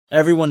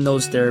Everyone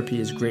knows therapy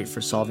is great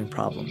for solving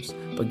problems,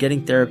 but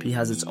getting therapy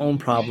has its own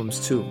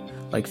problems too,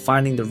 like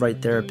finding the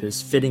right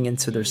therapist, fitting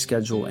into their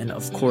schedule, and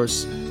of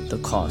course, the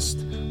cost.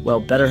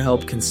 Well,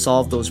 BetterHelp can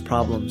solve those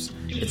problems.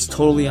 It's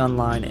totally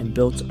online and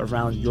built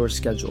around your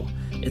schedule.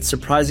 It's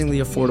surprisingly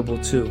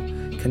affordable too.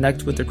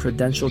 Connect with a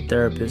credentialed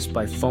therapist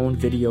by phone,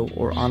 video,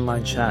 or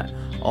online chat,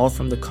 all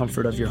from the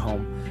comfort of your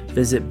home.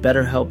 Visit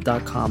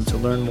BetterHelp.com to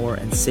learn more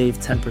and save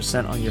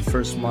 10% on your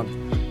first month.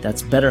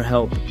 That's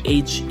BetterHelp,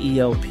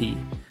 H-E-L-P.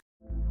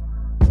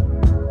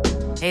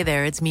 Hey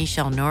there, it's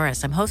Michelle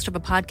Norris. I'm host of a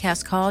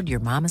podcast called Your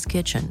Mama's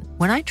Kitchen.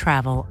 When I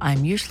travel,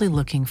 I'm usually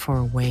looking for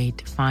a way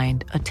to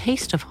find a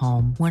taste of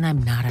home when I'm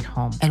not at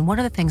home. And one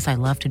of the things I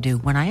love to do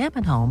when I am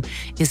at home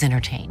is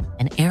entertain.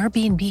 And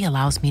Airbnb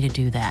allows me to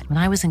do that. When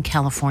I was in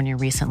California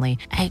recently,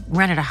 I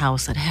rented a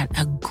house that had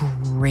a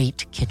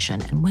great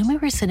kitchen. And when we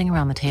were sitting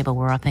around the table,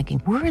 we're all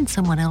thinking, we're in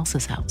someone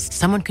else's house.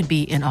 Someone could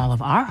be in all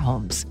of our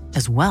homes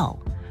as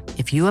well.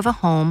 If you have a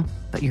home,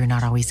 but you're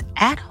not always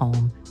at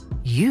home,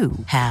 you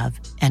have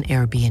an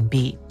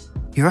Airbnb.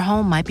 Your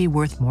home might be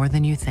worth more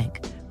than you think.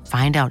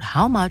 Find out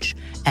how much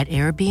at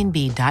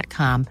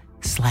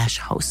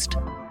airbnb.com/host.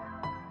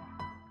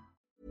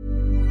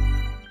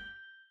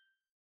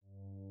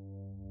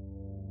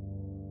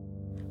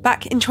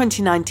 Back in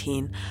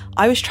 2019,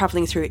 I was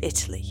travelling through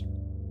Italy.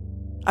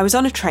 I was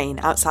on a train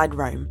outside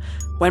Rome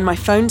when my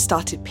phone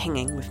started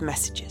pinging with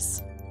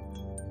messages.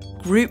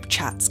 Group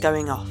chats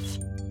going off.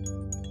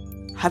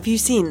 Have you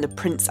seen the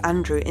Prince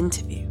Andrew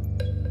interview?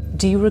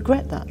 Do you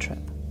regret that trip?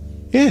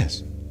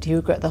 Yes. Do you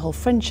regret the whole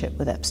friendship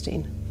with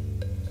Epstein?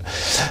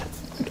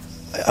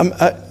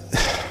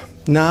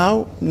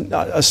 Now,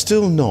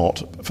 still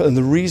not. And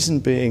the reason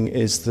being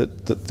is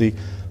that the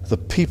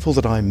people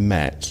that I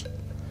met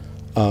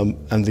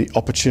and the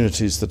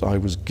opportunities that I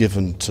was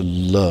given to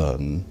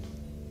learn,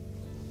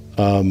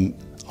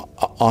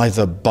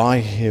 either by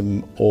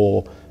him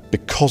or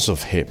because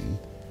of him,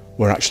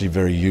 were actually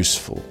very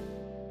useful.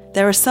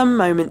 There are some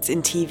moments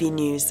in TV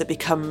news that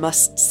become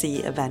must-see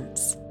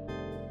events.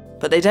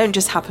 But they don't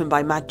just happen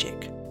by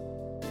magic.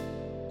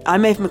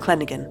 I'm Maeve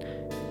McClenaghan.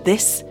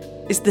 This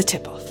is The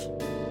Tip-Off.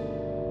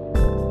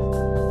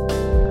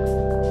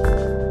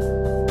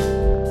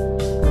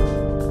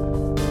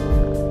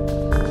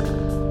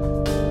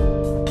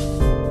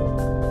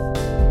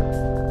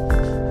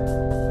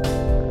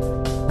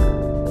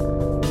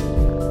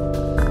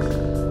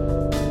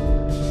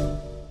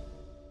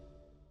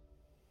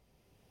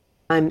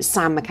 I'm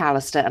Sam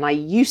McAllister, and I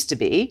used to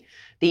be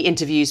the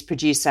interviews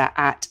producer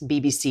at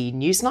BBC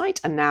Newsnight,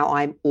 and now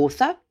I'm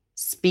author,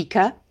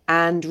 speaker,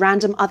 and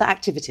random other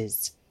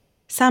activities.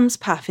 Sam's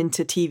path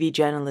into TV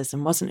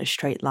journalism wasn't a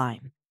straight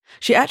line.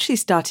 She actually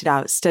started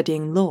out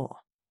studying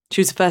law.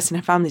 She was the first in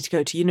her family to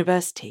go to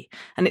university,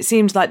 and it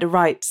seemed like the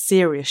right,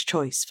 serious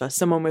choice for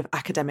someone with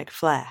academic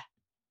flair.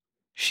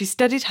 She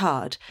studied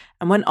hard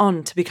and went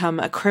on to become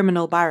a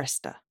criminal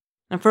barrister,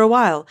 and for a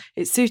while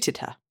it suited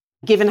her.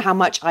 Given how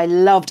much I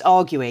loved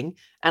arguing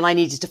and I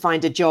needed to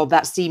find a job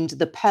that seemed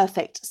the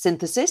perfect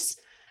synthesis,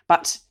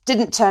 but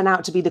didn't turn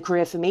out to be the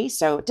career for me,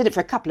 so I did it for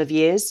a couple of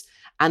years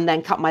and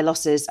then cut my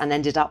losses and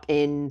ended up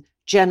in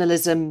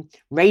journalism,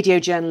 radio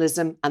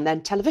journalism, and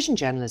then television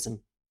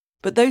journalism.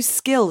 But those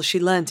skills she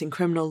learnt in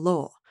criminal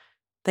law,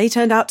 they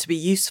turned out to be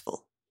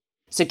useful.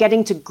 So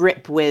getting to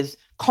grip with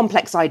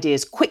complex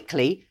ideas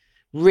quickly,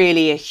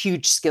 really a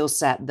huge skill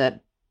set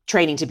that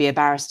training to be a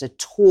barrister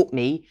taught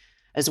me,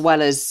 as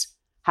well as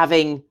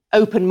having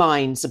open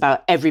minds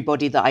about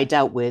everybody that I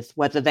dealt with,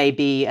 whether they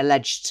be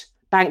alleged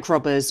bank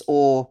robbers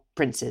or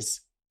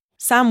princes.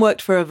 Sam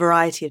worked for a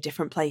variety of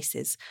different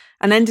places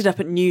and ended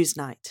up at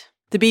Newsnight,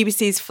 the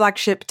BBC's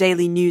flagship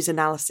daily news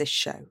analysis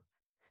show.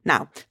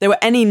 Now, there were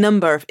any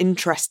number of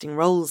interesting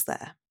roles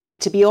there.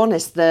 To be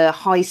honest, the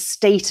high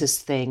status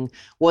thing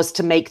was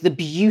to make the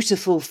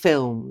beautiful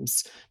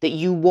films that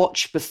you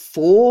watch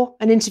before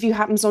an interview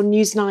happens on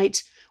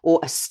Newsnight, or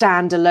a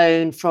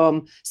standalone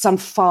from some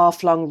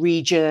far-flung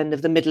region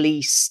of the Middle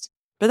East.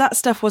 But that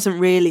stuff wasn't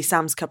really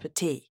Sam's cup of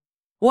tea.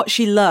 What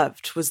she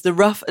loved was the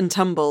rough and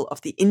tumble of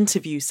the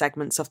interview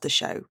segments of the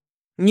show.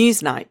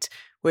 Newsnight,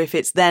 with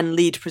its then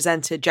lead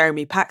presenter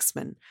Jeremy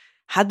Paxman,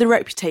 had the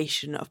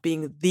reputation of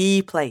being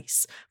the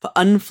place for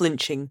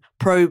unflinching,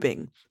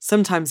 probing,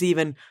 sometimes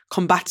even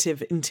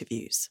combative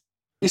interviews.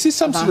 Is this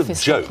some sort of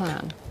joke?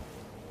 Plan.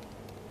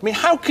 I mean,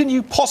 how can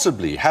you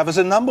possibly have as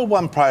a number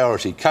one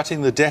priority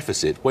cutting the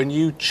deficit when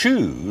you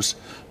choose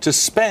to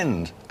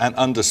spend and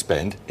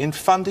underspend in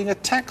funding a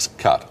tax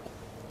cut?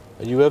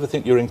 Do you ever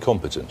think you're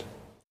incompetent?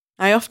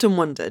 I often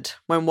wondered,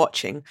 when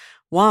watching,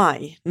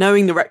 why,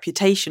 knowing the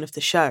reputation of the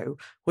show,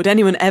 would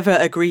anyone ever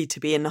agree to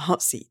be in the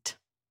hot seat?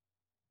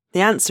 The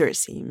answer, it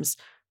seems,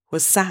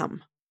 was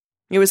Sam.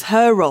 It was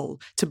her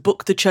role to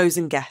book the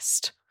chosen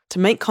guest, to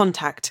make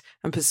contact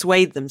and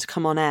persuade them to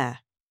come on air.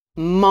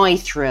 My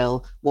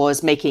thrill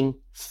was making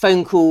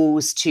phone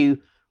calls to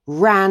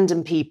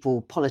random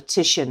people,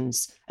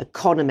 politicians,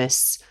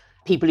 economists,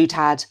 people who'd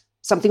had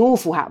something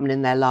awful happen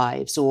in their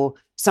lives, or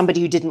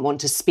somebody who didn't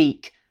want to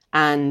speak,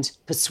 and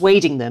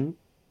persuading them.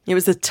 It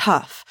was a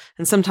tough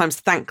and sometimes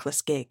thankless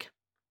gig.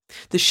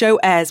 The show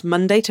airs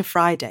Monday to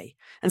Friday,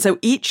 and so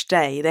each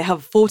day they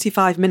have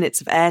 45 minutes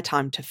of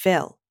airtime to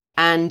fill.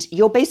 And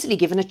you're basically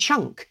given a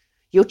chunk.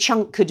 Your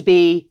chunk could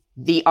be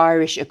the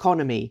Irish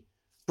economy,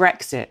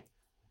 Brexit,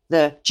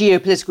 the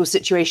geopolitical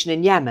situation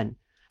in Yemen,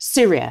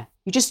 Syria.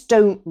 You just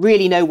don't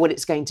really know what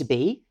it's going to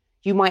be.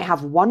 You might have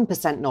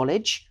 1%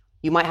 knowledge.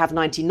 You might have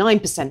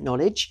 99%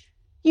 knowledge.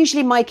 Usually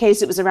in my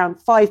case, it was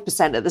around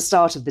 5% at the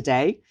start of the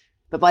day.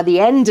 But by the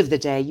end of the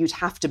day, you'd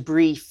have to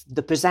brief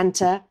the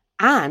presenter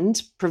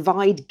and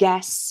provide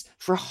guests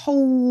for a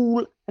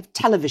whole of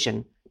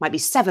television. Might be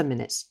 7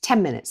 minutes,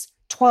 10 minutes,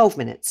 12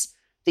 minutes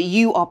that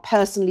you are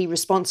personally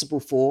responsible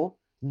for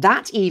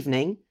that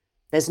evening.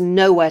 There's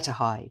nowhere to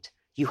hide.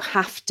 You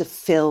have to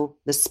fill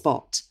the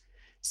spot.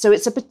 So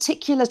it's a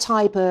particular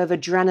type of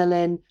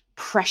adrenaline,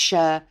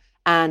 pressure,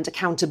 and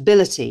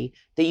accountability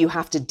that you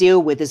have to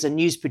deal with as a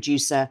news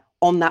producer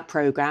on that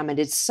programme. And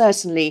it's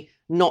certainly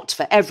not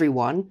for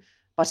everyone.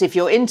 But if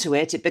you're into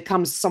it, it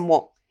becomes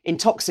somewhat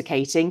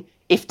intoxicating,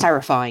 if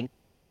terrifying.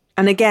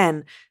 And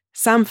again,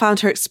 Sam found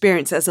her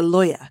experience as a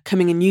lawyer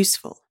coming in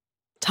useful,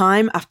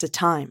 time after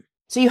time.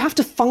 So you have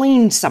to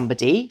find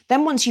somebody.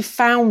 Then once you've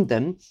found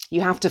them,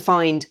 you have to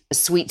find a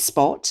sweet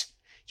spot.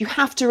 You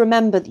have to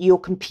remember that you're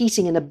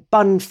competing in a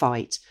bun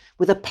fight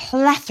with a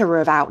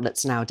plethora of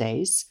outlets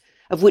nowadays,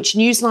 of which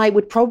Newsnight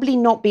would probably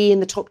not be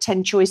in the top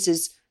 10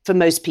 choices for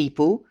most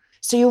people.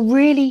 So you're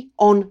really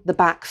on the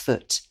back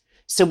foot.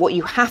 So what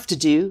you have to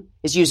do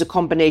is use a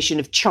combination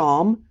of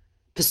charm,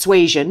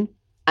 persuasion,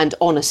 and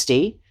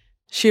honesty.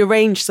 She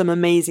arranged some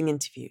amazing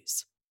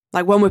interviews,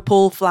 like one with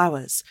Paul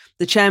Flowers,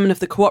 the chairman of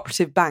the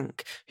Cooperative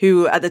Bank,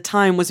 who at the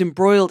time was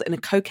embroiled in a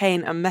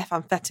cocaine and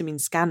methamphetamine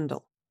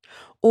scandal.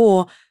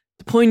 Or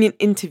the poignant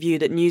interview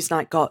that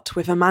Newsnight got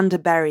with Amanda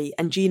Berry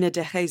and Gina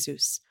De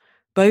Jesus,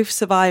 both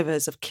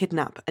survivors of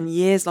kidnap and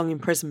years-long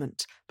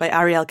imprisonment by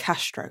Ariel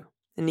Castro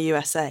in the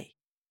USA.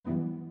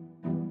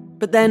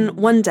 But then,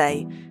 one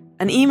day,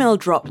 an email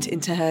dropped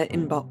into her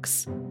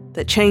inbox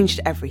that changed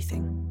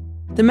everything.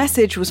 The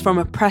message was from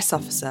a press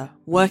officer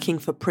working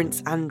for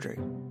Prince Andrew.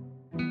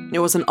 It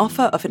was an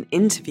offer of an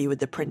interview with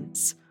the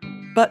Prince,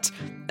 but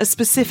a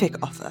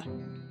specific offer.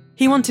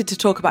 He wanted to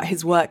talk about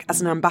his work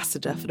as an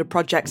ambassador for the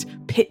project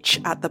Pitch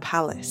at the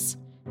Palace,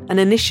 an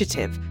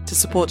initiative to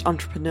support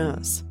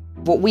entrepreneurs.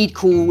 What we'd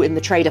call in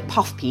the trade a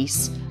puff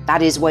piece,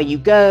 that is where you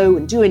go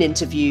and do an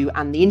interview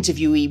and the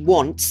interviewee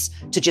wants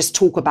to just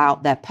talk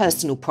about their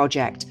personal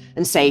project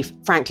and say,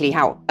 frankly,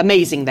 how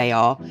amazing they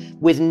are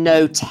with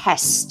no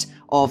test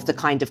of the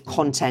kind of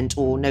content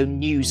or no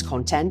news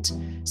content.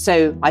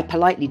 So I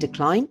politely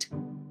declined.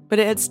 But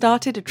it had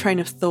started a train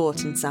of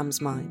thought in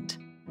Sam's mind.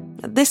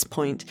 At this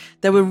point,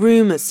 there were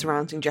rumours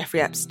surrounding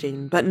Jeffrey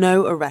Epstein, but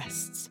no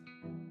arrests.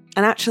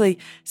 And actually,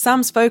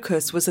 Sam's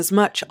focus was as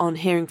much on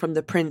hearing from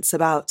the Prince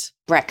about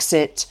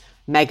Brexit,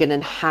 Meghan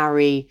and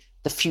Harry,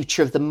 the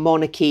future of the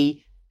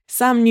monarchy.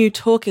 Sam knew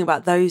talking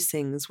about those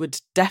things would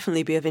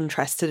definitely be of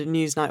interest to the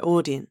Newsnight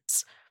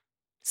audience.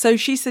 So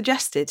she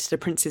suggested to the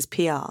Prince's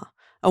PR,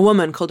 a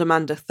woman called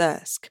Amanda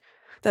Thirsk,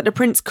 that the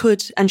Prince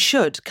could and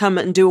should come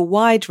and do a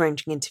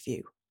wide-ranging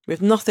interview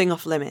with nothing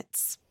off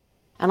limits.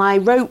 And I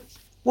wrote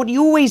what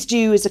you always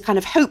do as a kind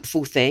of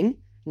hopeful thing.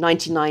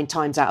 99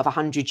 times out of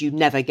 100, you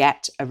never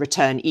get a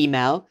return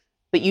email,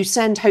 but you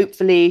send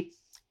hopefully,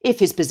 if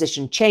his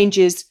position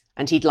changes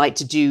and he'd like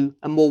to do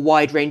a more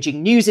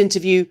wide-ranging news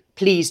interview,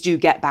 please do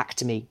get back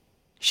to me.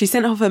 She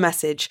sent off a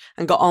message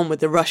and got on with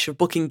the rush of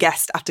booking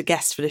guest after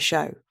guest for the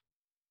show.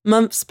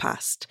 Months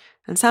passed,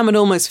 and Sam had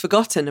almost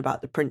forgotten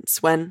about the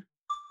Prince when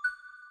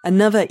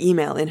another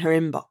email in her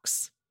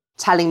inbox.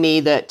 Telling me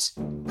that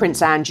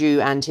Prince Andrew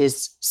and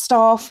his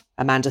staff,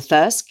 Amanda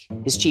Thirsk,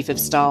 his chief of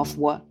staff,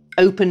 were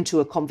open to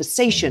a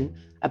conversation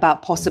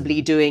about possibly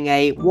doing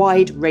a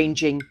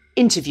wide-ranging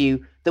interview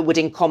that would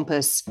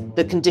encompass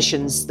the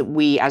conditions that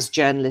we as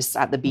journalists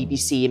at the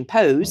BBC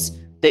impose,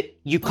 that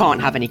you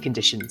can't have any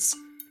conditions.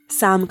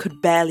 Sam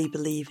could barely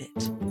believe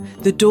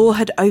it. The door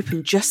had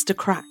opened just a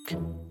crack.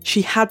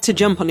 She had to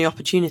jump on the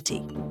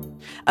opportunity.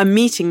 A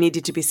meeting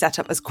needed to be set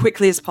up as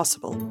quickly as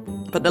possible,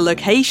 but the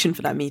location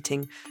for that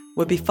meeting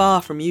would be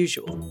far from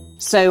usual.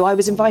 So I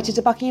was invited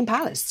to Buckingham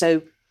Palace.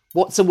 So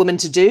what's a woman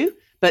to do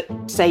but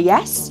say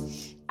yes?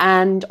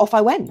 And off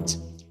I went.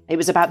 It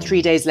was about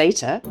 3 days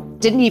later.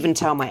 Didn't even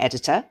tell my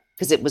editor,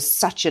 because it was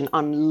such an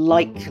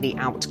unlikely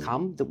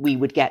outcome that we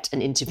would get an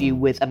interview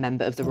with a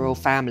member of the royal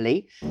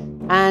family.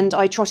 And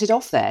I trotted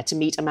off there to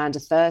meet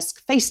Amanda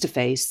Thirsk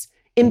face-to-face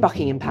in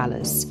Buckingham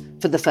Palace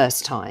for the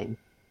first time.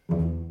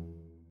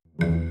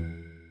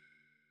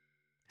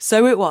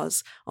 So it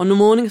was, on the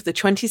morning of the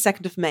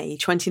 22nd of May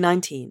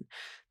 2019,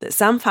 that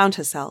Sam found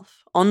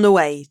herself on the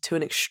way to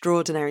an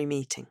extraordinary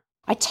meeting.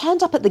 I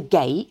turned up at the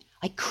gate.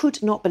 I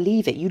could not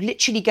believe it. You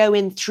literally go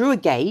in through a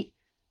gate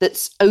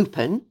that's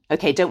open.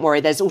 Okay, don't worry,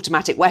 there's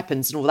automatic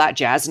weapons and all that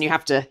jazz, and you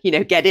have to,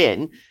 get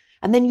in.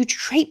 And then you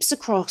traipse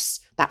across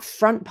that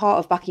front part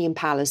of Buckingham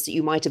Palace that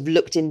you might have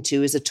looked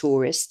into as a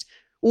tourist,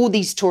 all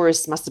these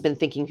tourists must have been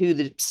thinking, who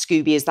the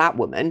Scooby is that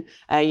woman?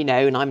 And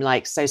I'm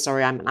like, so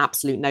sorry, I'm an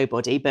absolute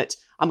nobody, but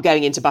I'm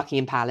going into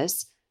Buckingham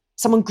Palace.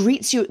 Someone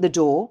greets you at the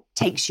door,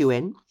 takes you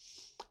in.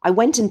 I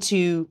went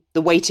into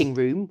the waiting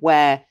room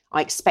where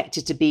I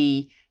expected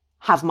to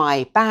have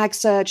my bag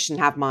searched and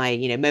have my,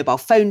 mobile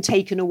phone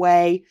taken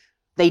away.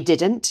 They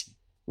didn't.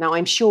 Now,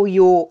 I'm sure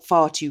you're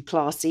far too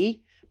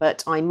classy,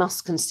 but I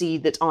must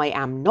concede that I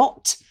am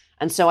not.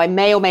 And so I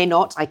may or may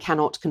not, I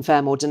cannot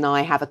confirm or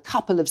deny, have a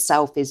couple of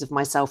selfies of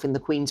myself in the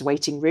Queen's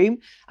waiting room.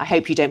 I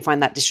hope you don't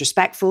find that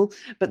disrespectful,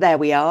 but there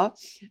we are.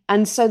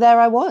 And so there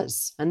I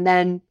was, and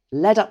then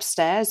led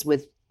upstairs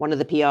with one of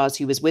the PRs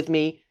who was with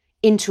me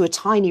into a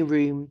tiny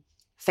room,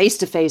 face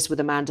to face with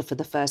Amanda for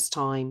the first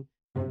time.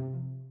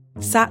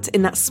 Sat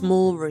in that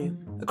small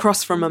room,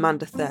 across from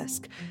Amanda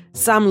Thirsk,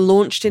 Sam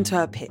launched into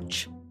her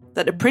pitch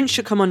that the Prince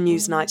should come on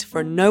Newsnight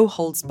for a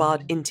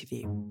no-holds-barred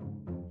interview.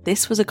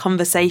 This was a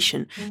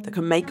conversation that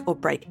could make or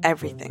break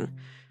everything.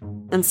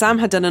 And Sam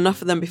had done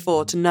enough of them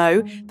before to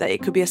know that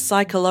it could be a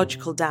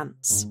psychological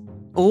dance.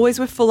 Always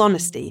with full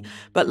honesty,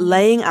 but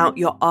laying out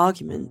your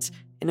argument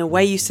in a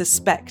way you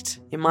suspect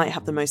it might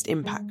have the most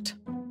impact.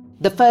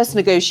 The first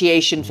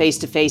negotiation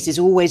face-to-face is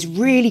always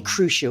really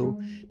crucial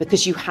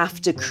because you have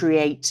to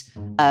create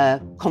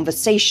a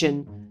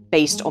conversation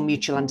based on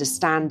mutual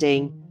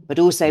understanding, but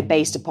also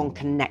based upon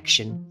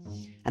connection.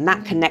 And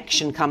that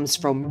connection comes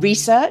from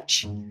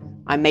research.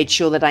 I made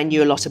sure that I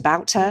knew a lot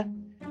about her.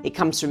 It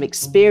comes from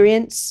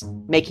experience,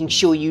 making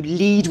sure you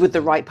lead with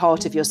the right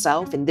part of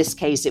yourself. In this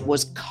case, it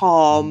was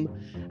calm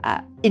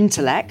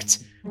intellect.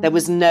 There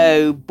was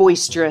no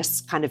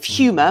boisterous kind of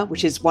humour,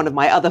 which is one of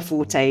my other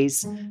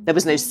fortes. There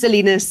was no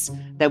silliness.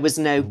 There was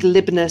no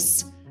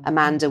glibness.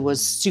 Amanda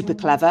was super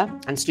clever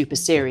and super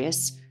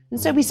serious. And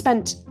so we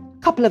spent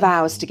a couple of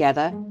hours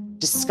together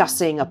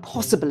discussing a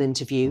possible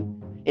interview.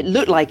 It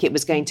looked like it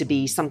was going to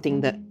be something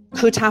that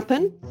could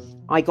happen.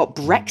 I got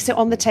Brexit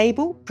on the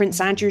table.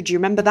 Prince Andrew, do you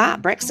remember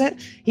that?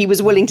 Brexit? He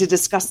was willing to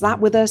discuss that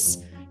with us.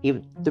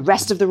 The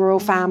rest of the royal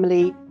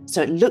family.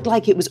 So it looked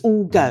like it was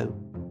all go.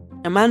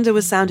 Amanda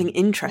was sounding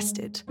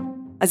interested,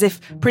 as if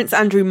Prince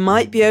Andrew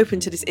might be open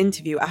to this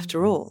interview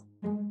after all.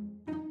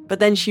 But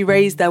then she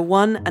raised their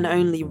one and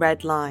only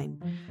red line,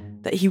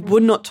 that he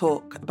would not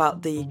talk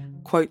about the,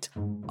 quote,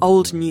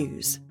 old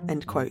news,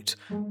 end quote,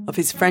 of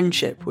his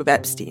friendship with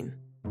Epstein.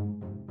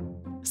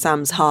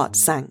 Sam's heart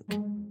sank.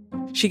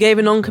 She gave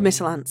a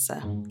non-committal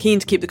answer, keen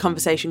to keep the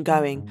conversation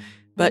going,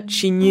 but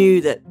she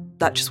knew that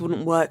just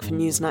wouldn't work for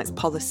Newsnight's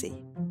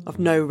policy of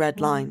no red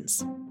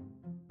lines.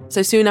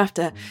 So soon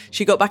after,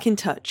 she got back in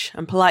touch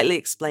and politely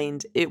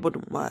explained it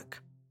wouldn't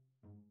work.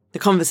 The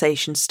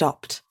conversation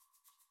stopped.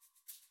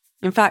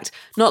 In fact,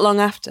 not long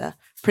after,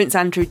 Prince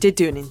Andrew did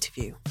do an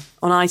interview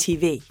on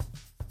ITV.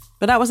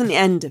 But that wasn't the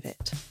end of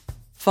it.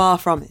 Far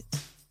from it.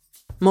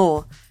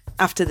 More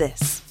after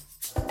this.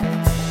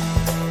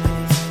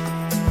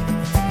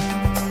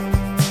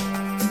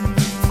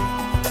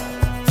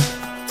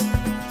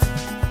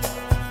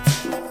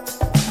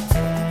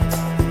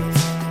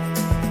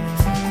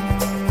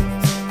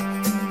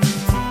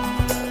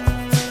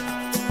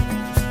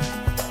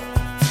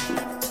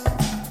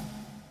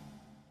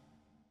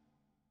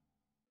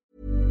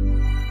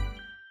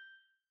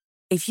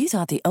 If you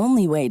thought the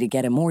only way to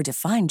get a more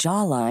defined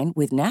jawline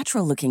with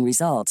natural-looking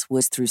results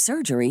was through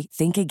surgery,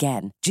 think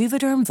again.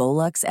 Juvederm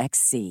Volux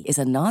XC is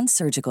a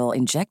non-surgical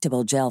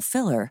injectable gel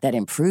filler that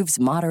improves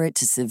moderate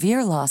to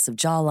severe loss of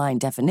jawline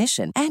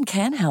definition and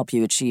can help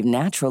you achieve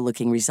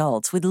natural-looking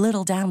results with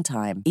little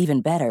downtime. Even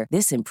better,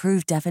 this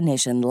improved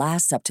definition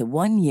lasts up to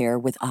 1 year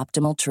with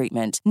optimal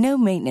treatment. No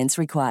maintenance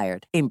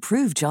required.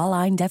 Improve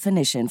jawline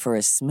definition for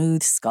a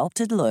smooth,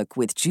 sculpted look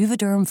with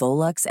Juvederm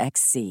Volux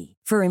XC.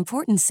 For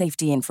important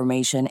safety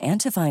information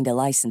and to find a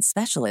licensed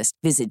specialist,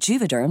 visit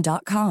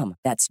Juvederm.com.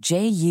 That's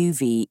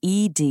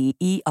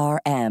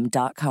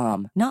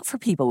JUVEDERM.com. Not for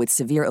people with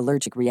severe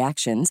allergic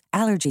reactions,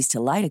 allergies to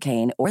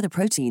lidocaine, or the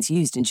proteins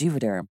used in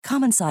Juvederm.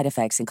 Common side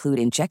effects include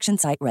injection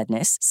site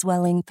redness,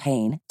 swelling,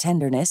 pain,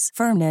 tenderness,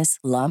 firmness,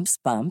 lumps,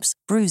 bumps,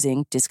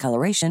 bruising,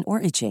 discoloration,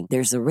 or itching.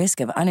 There's a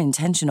risk of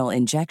unintentional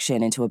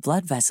injection into a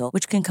blood vessel,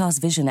 which can cause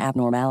vision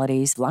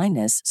abnormalities,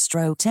 blindness,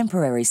 stroke,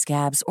 temporary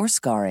scabs, or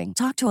scarring.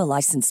 Talk to a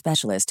licensed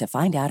specialist to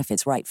find out if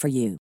it's right for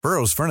you.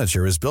 Burrow's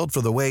furniture is built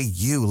for the way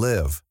you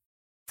live.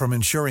 From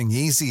ensuring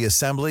easy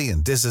assembly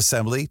and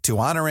disassembly to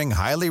honoring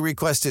highly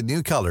requested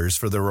new colors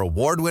for their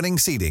award-winning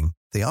seating,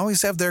 they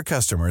always have their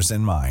customers in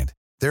mind.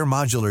 Their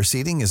modular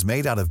seating is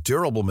made out of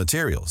durable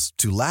materials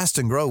to last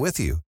and grow with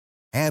you.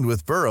 And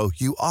with Burrow,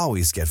 you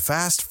always get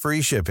fast,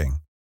 free shipping.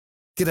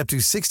 Get up to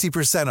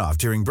 60% off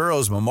during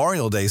Burrow's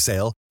Memorial Day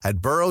sale at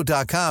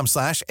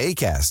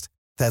burrow.com/ACAST.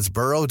 That's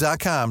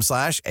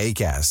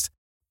burrow.com/ACAST.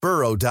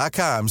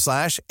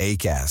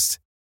 burrow.com/ACAST.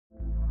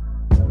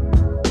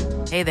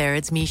 Hey there,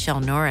 it's Michelle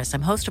Norris.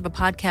 I'm host of a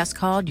podcast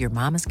called Your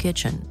Mama's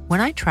Kitchen.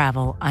 When I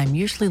travel, I'm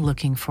usually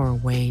looking for a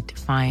way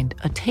to find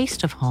a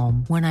taste of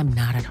home when I'm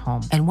not at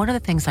home. And one of the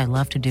things I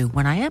love to do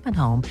when I am at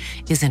home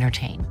is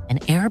entertain.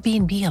 And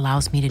Airbnb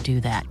allows me to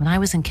do that. When I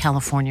was in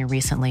California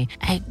recently,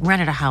 I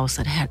rented a house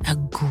that had a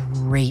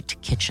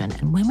great kitchen.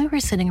 And when we were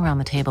sitting around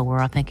the table,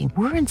 we're all thinking,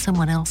 we're in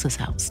someone else's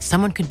house.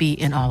 Someone could be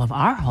in all of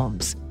our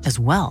homes as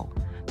well.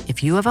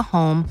 If you have a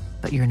home,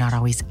 but you're not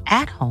always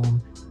at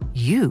home,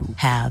 you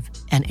have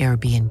an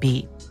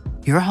Airbnb.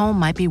 Your home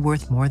might be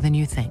worth more than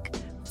you think.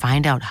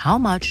 Find out how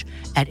much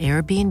at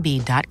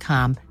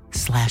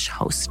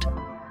airbnb.com/host.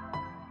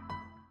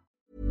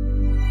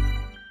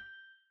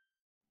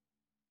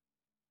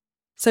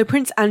 So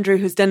Prince Andrew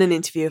has done an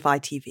interview with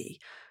ITV,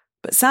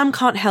 but Sam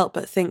can't help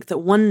but think that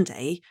one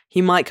day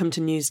he might come to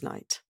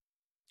Newsnight.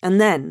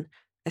 And then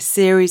a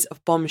series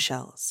of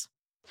bombshells.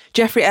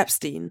 Jeffrey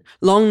Epstein,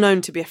 long known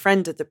to be a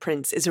friend of the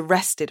prince, is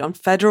arrested on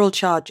federal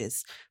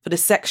charges for the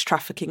sex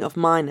trafficking of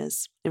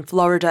minors in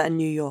Florida and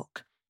New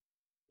York.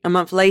 A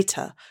month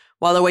later,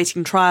 while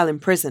awaiting trial in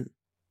prison,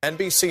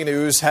 NBC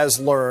News has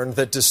learned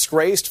that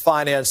disgraced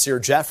financier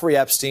Jeffrey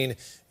Epstein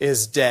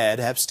is dead.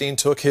 Epstein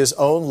took his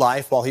own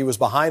life while he was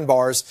behind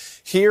bars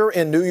here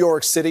in New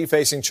York City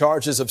facing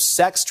charges of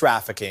sex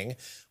trafficking.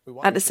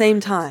 At the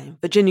same time,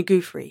 Virginia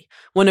Giuffre,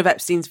 one of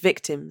Epstein's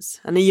victims,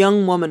 and a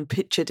young woman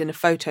pictured in a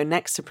photo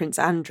next to Prince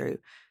Andrew,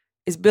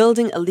 is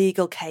building a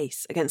legal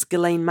case against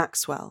Ghislaine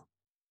Maxwell.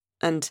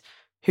 And,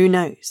 who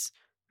knows,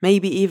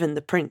 maybe even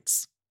the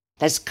prince.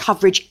 There's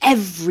coverage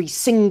every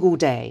single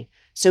day.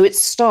 So it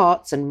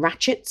starts and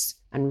ratchets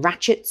and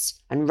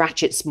ratchets and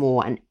ratchets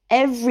more. And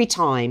every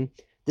time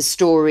the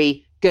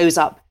story goes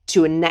up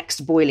to a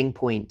next boiling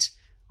point,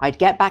 I'd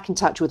get back in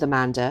touch with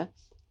Amanda.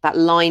 That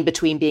line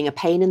between being a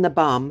pain in the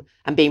bum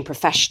and being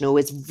professional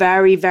is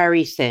very,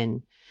 very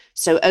thin.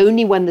 So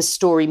only when the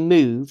story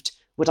moved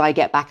would I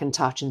get back in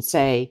touch and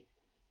say,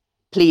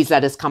 please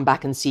let us come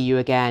back and see you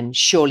again.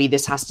 Surely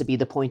this has to be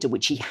the point at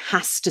which he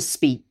has to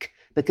speak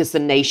because the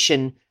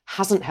nation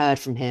hasn't heard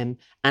from him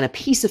and a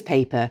piece of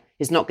paper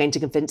is not going to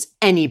convince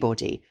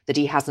anybody that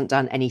he hasn't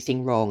done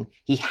anything wrong.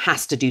 He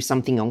has to do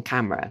something on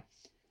camera.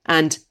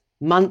 And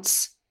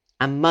months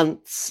and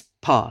months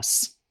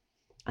pass.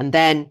 And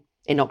then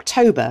in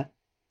October,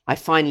 I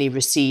finally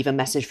receive a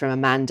message from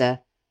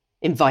Amanda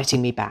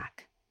inviting me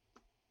back.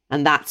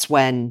 And that's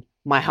when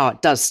my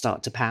heart does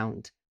start to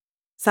pound.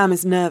 Sam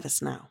is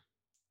nervous now.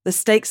 The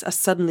stakes are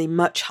suddenly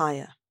much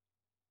higher.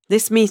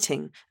 This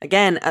meeting,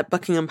 again at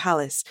Buckingham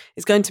Palace,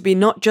 is going to be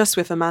not just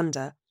with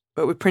Amanda,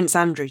 but with Prince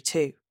Andrew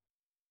too.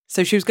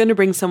 So she was going to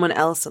bring someone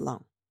else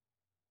along.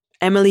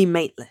 Emily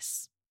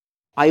Maitlis.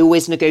 I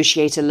always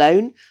negotiate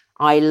alone.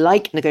 I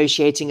like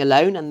negotiating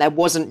alone, and there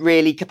wasn't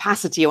really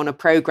capacity on a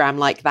programme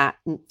like that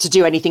to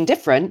do anything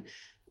different,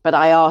 but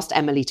I asked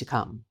Emily to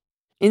come.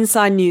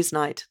 Inside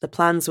Newsnight, the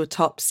plans were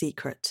top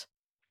secret.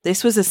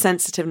 This was a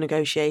sensitive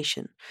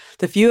negotiation.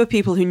 The fewer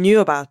people who knew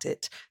about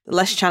it, the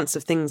less chance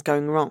of things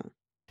going wrong.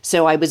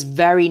 So I was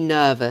very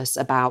nervous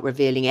about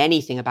revealing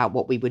anything about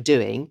what we were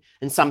doing,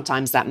 and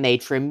sometimes that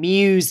made for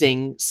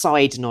amusing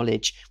side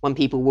knowledge when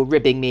people were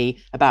ribbing me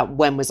about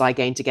when was I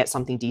going to get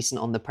something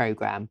decent on the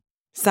programme.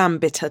 Sam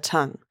bit her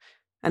tongue,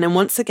 and then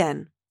once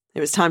again, it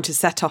was time to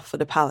set off for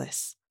the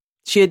palace.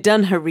 She had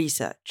done her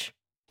research.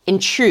 In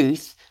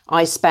truth,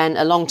 I spent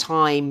a long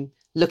time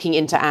looking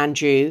into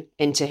Andrew,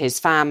 into his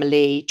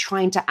family,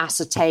 trying to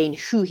ascertain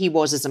who he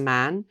was as a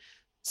man,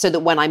 so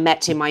that when I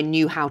met him, I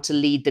knew how to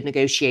lead the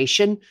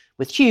negotiation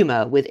with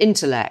humour, with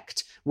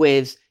intellect,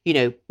 with,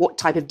 what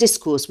type of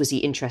discourse was he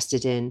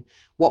interested in?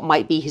 What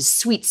might be his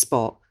sweet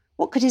spot?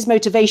 What could his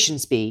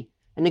motivations be?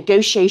 A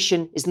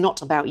negotiation is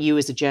not about you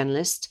as a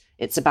journalist.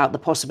 It's about the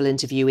possible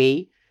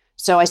interviewee.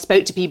 So I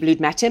spoke to people who'd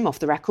met him off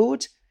the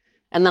record,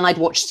 and then I'd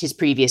watched his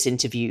previous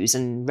interviews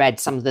and read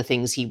some of the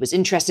things he was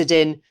interested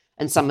in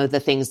and some of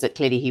the things that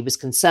clearly he was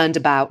concerned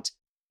about.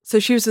 So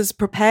she was as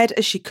prepared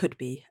as she could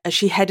be as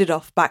she headed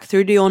off back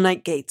through the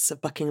ornate gates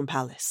of Buckingham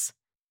Palace.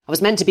 I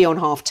was meant to be on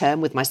half term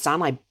with my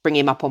son. I bring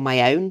him up on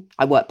my own.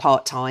 I work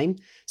part-time.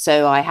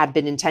 So I had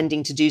been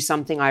intending to do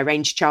something. I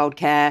arranged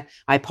childcare.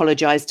 I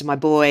apologised to my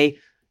boy.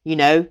 You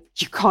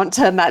can't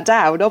turn that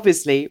down,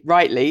 obviously,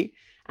 rightly.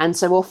 And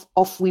so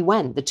off we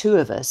went, the two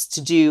of us, to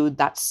do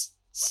that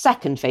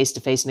second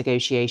face-to-face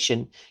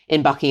negotiation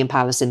in Buckingham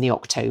Palace in the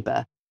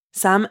October.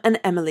 Sam and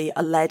Emily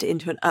are led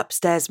into an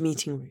upstairs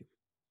meeting room,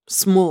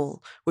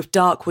 small, with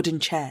dark wooden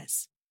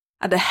chairs.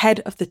 At the head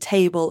of the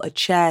table, a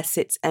chair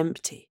sits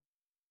empty.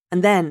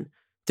 And then,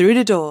 through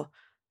the door,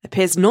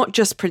 appears not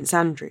just Prince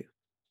Andrew,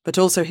 but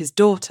also his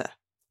daughter,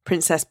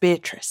 Princess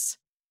Beatrice.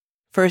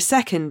 For a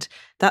second,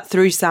 that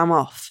threw Sam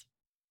off.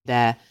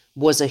 There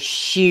was a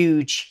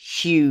huge,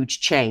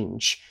 huge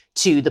change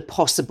to the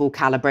possible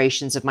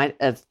calibrations of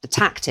the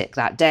tactic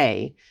that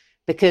day,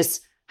 because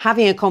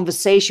having a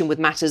conversation with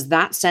matters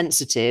that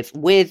sensitive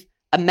with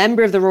a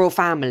member of the royal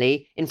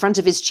family in front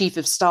of his chief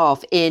of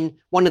staff in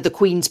one of the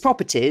Queen's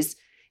properties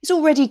is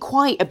already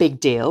quite a big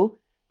deal.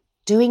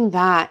 Doing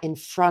that in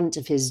front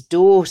of his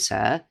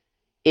daughter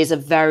is a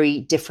very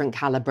different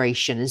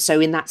calibration. And so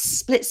in that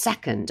split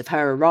second of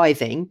her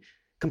arriving,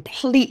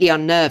 completely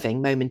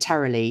unnerving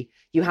momentarily,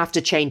 you have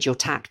to change your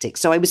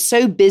tactics. So I was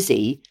so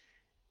busy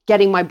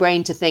getting my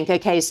brain to think,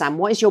 okay, Sam,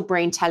 what is your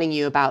brain telling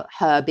you about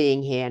her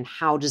being here and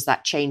how does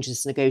that change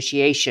this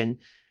negotiation?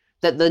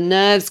 That the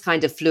nerves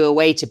kind of flew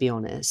away, to be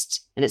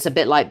honest. And it's a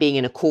bit like being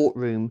in a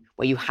courtroom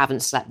where you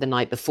haven't slept the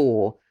night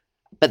before,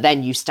 but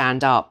then you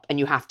stand up and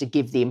you have to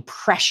give the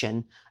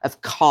impression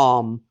of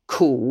calm,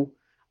 cool.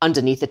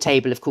 Underneath the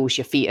table, of course,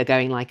 your feet are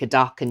going like a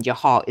duck and your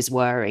heart is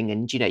whirring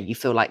and, you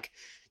feel like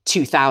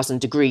 2,000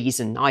 degrees,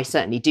 and I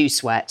certainly do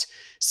sweat.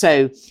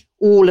 So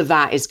all of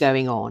that is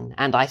going on.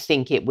 And I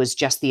think it was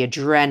just the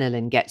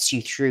adrenaline gets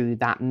you through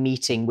that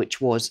meeting,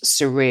 which was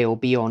surreal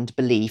beyond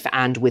belief,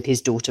 and with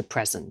his daughter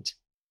present.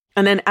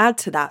 And then add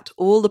to that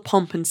all the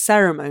pomp and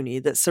ceremony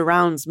that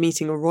surrounds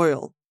meeting a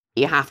royal.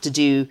 You have to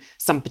do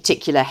some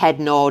particular head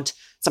nod,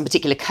 some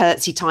particular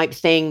curtsy type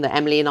thing that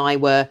Emily and I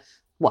were,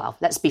 well,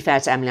 let's be fair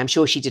to Emily, I'm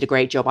sure she did a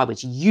great job. I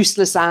was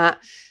useless at.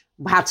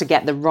 How to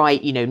get the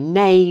right,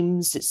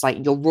 names. It's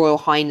like Your Royal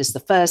Highness the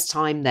first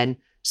time, then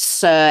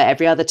Sir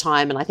every other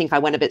time. And I think I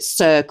went a bit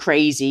Sir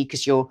crazy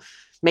because you're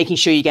making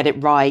sure you get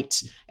it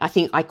right. I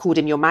think I called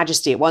him Your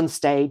Majesty at one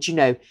stage.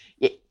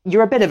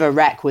 You're a bit of a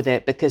wreck with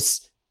it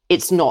because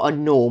it's not a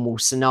normal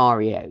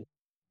scenario.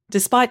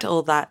 Despite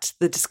all that,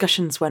 the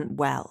discussions went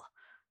well.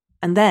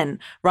 And then,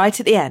 right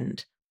at the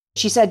end,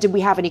 she said, did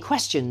we have any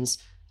questions?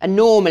 And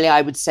normally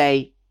I would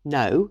say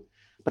no.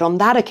 But on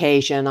that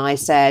occasion, I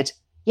said,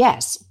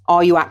 yes,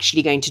 are you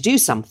actually going to do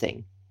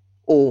something?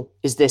 Or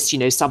is this,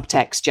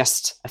 subtext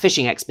just a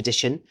fishing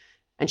expedition?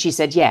 And she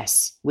said,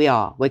 yes, we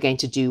are. We're going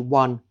to do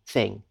one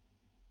thing.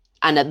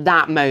 And at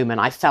that moment,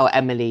 I felt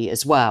Emily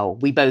as well.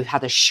 We both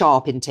had a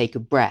sharp intake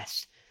of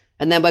breath.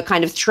 And then we're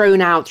kind of thrown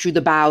out through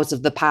the boughs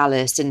of the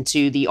palace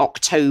into the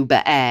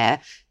October air.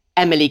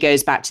 Emily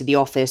goes back to the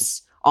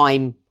office.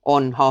 I'm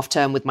on half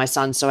term with my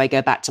son, so I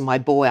go back to my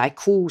boy. I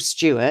call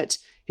Stuart,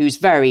 who's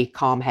very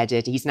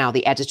calm-headed. He's now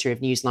the editor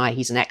of Newsnight.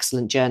 He's an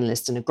excellent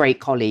journalist and a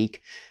great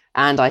colleague.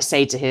 And I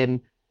say to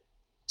him,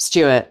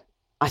 Stuart,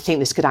 I think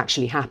this could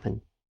actually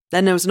happen.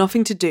 Then there was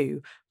nothing to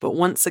do but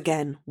once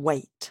again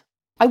wait.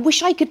 I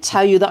wish I could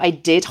tell you that I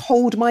did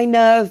hold my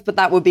nerve, but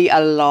that would be a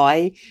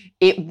lie.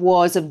 It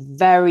was a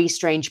very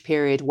strange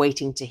period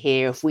waiting to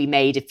hear if we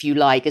made, if you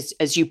like,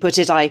 as you put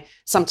it, I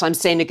sometimes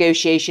say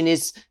negotiation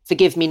is,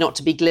 forgive me not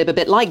to be glib, a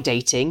bit like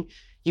dating.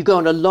 You go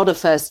on a lot of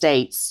first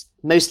dates.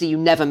 Mostly you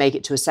never make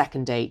it to a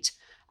second date.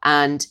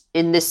 And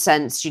in this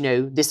sense,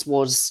 this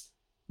was,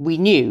 we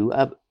knew,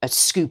 a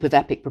scoop of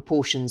epic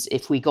proportions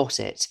if we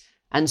got it.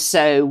 And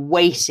so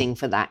waiting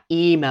for that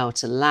email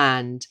to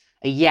land,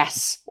 a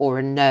yes or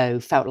a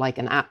no, felt like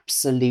an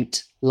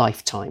absolute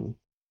lifetime.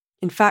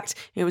 In fact,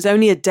 it was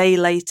only a day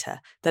later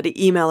that an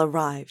email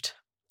arrived,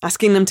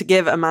 asking them to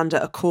give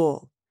Amanda a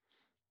call.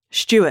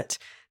 Stuart,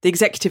 the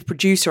executive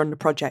producer on the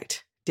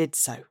project, did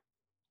so.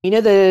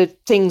 The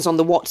things on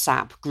the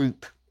WhatsApp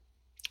group?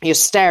 You're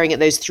staring at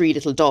those three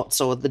little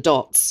dots or the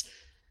dots.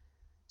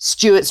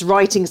 Stuart's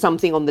writing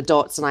something on the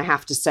dots, and I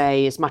have to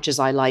say, as much as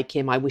I like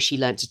him, I wish he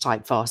learnt to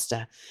type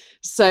faster.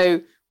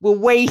 So we're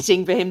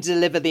waiting for him to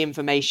deliver the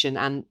information,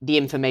 and the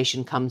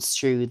information comes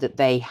through that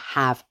they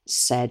have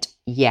said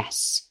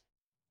yes.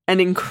 An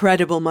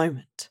incredible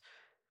moment.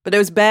 But there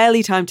was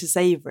barely time to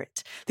savour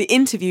it. The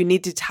interview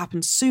needed to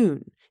happen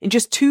soon, in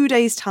just 2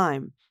 days'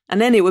 time,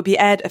 and then it would be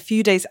aired a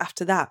few days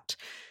after that.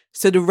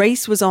 So the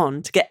race was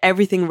on to get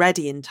everything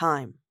ready in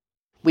time.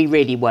 We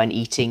really weren't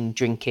eating,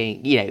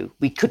 drinking,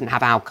 we couldn't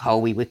have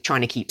alcohol. We were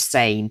trying to keep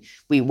sane.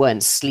 We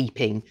weren't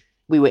sleeping.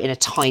 We were in a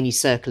tiny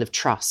circle of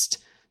trust.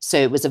 So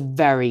it was a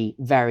very,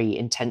 very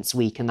intense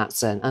week, and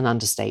that's an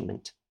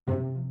understatement.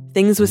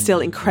 Things were still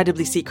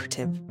incredibly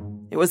secretive.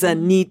 It was a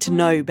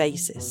need-to-know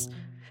basis.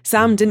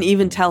 Sam didn't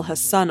even tell her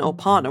son or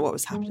partner what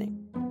was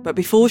happening. But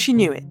before she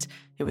knew it,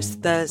 it was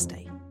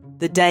Thursday,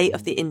 the day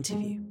of the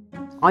interview.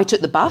 I took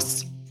the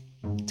bus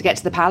to get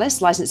to the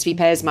palace. Licence fee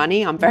payers'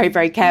 money. I'm very,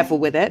 very careful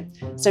with it.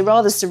 So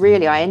rather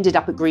surreally, I ended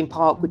up at Green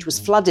Park, which was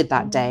flooded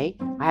that day.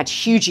 I had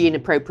hugely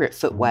inappropriate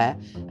footwear,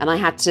 and I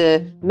had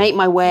to make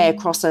my way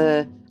across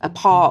a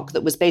park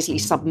that was basically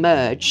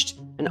submerged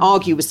and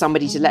argue with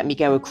somebody to let me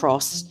go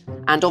across.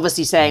 And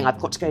obviously saying I've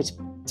got to go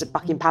to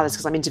Buckingham Palace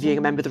because I'm interviewing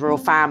a member of the royal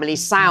family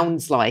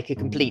sounds like a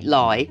complete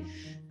lie.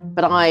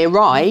 But I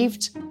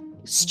arrived.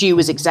 Stu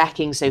was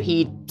execing, so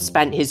he'd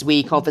spent his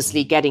week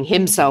obviously getting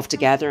himself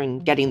together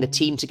and getting the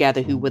team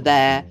together who were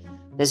there.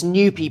 There's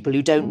new people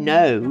who don't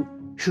know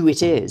who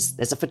it is.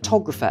 There's a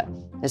photographer,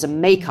 there's a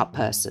makeup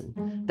person,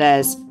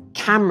 there's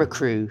camera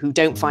crew who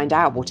don't find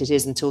out what it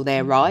is until they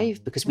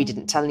arrive because we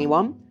didn't tell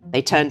anyone.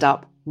 They turned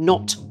up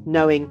not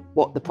knowing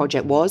what the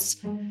project was.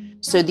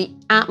 So the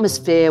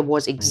atmosphere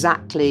was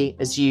exactly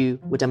as you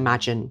would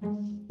imagine.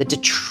 The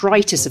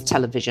detritus of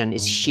television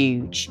is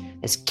huge.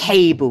 There's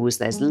cables,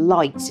 there's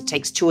lights. It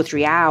takes 2 or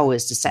 3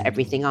 hours to set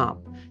everything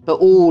up. But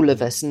all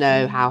of us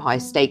know how high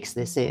stakes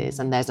this is.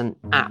 And there's an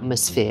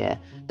atmosphere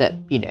that,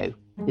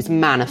 is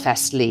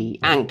manifestly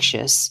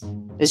anxious.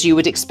 as you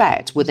would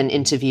expect with an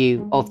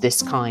interview of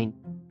this kind.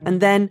 And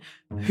then,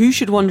 who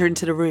should wander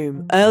into the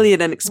room earlier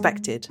than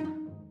expected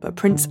but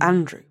Prince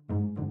Andrew?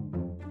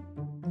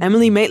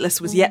 Emily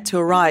Maitlis was yet to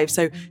arrive,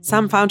 so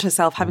Sam found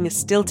herself having a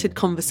stilted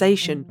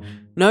conversation,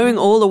 knowing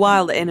all the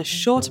while that in a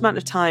short amount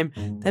of time,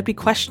 they'd be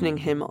questioning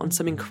him on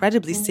some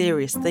incredibly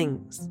serious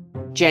things.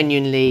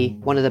 Genuinely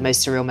one of the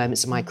most surreal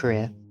moments of my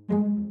career.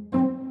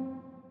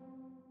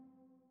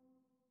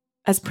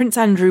 As Prince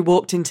Andrew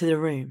walked into the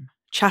room,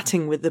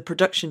 chatting with the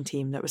production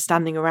team that was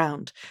standing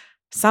around,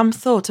 Sam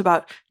thought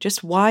about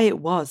just why it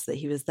was that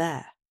he was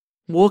there,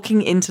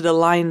 walking into the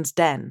lion's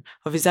den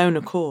of his own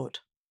accord.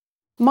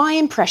 My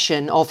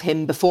impression of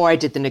him before I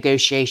did the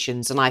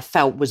negotiations, and I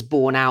felt was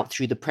borne out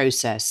through the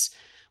process,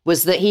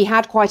 was that he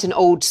had quite an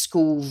old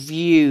school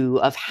view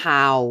of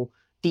how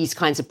these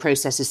kinds of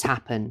processes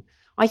happen.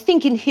 I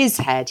think in his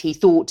head, he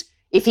thought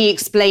if he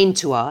explained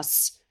to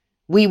us,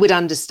 we would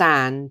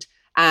understand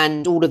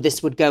and all of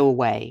this would go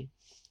away.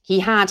 He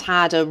had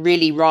had a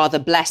really rather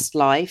blessed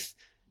life,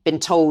 been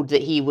told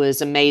that he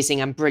was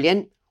amazing and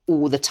brilliant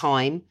all the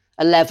time,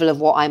 a level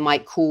of what I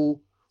might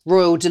call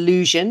royal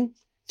delusion,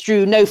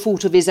 through no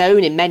fault of his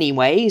own in many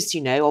ways,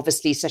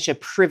 obviously such a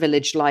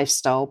privileged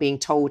lifestyle, being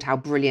told how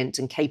brilliant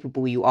and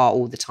capable you are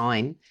all the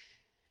time.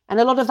 And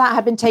a lot of that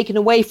had been taken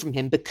away from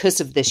him because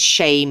of this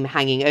shame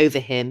hanging over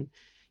him.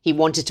 He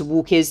wanted to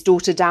walk his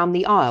daughter down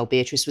the aisle.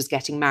 Beatrice was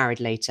getting married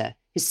later.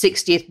 His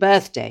 60th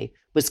birthday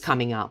was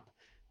coming up.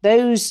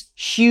 Those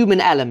human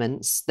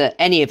elements that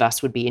any of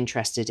us would be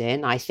interested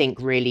in, I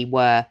think really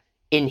were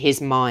in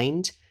his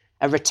mind,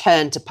 a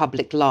return to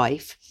public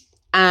life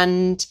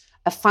and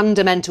a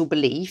fundamental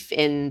belief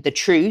in the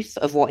truth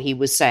of what he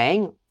was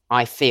saying.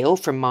 I feel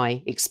from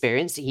my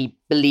experience that he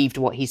believed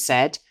what he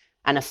said,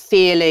 and a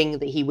feeling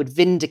that he would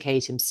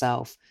vindicate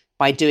himself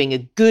by doing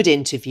a good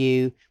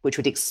interview, which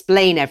would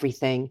explain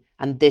everything,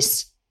 and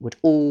this would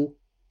all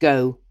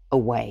go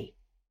away.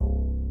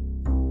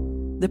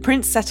 The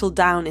prince settled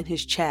down in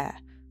his chair,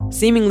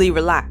 seemingly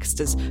relaxed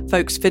as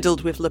folks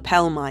fiddled with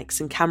lapel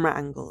mics and camera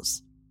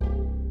angles.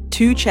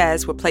 2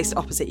 chairs were placed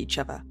opposite each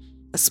other.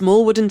 A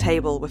small wooden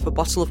table with a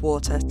bottle of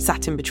water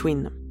sat in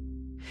between them.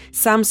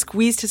 Sam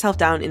squeezed herself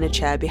down in a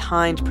chair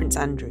behind Prince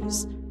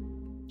Andrew's.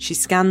 She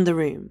scanned the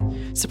room,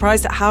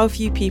 surprised at how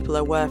few people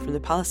there were from the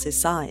palace's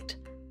side.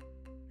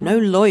 No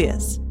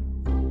lawyers.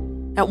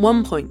 At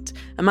one point,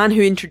 a man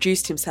who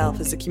introduced himself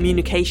as the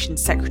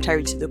communications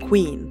secretary to the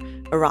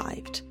Queen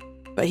arrived,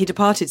 but he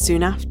departed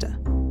soon after.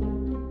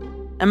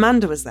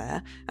 Amanda was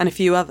there, and a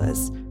few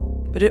others,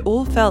 but it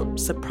all felt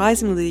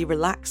surprisingly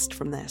relaxed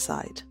from their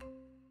side.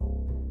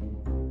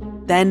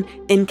 Then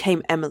in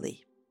came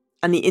Emily,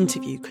 and the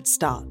interview could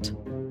start.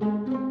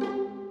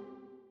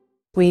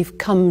 We've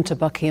come to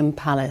Buckingham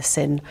Palace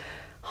in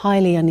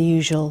highly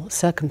unusual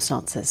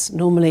circumstances.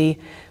 Normally,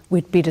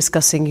 we'd be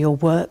discussing your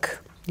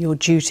work, your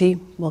duty.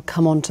 We'll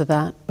come on to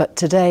that. But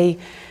today,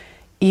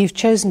 you've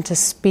chosen to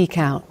speak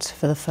out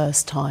for the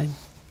first time.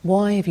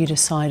 Why have you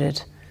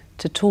decided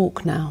to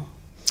talk now?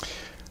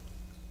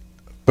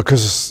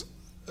 Because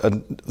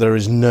there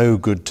is no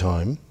good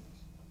time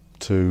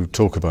to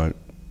talk about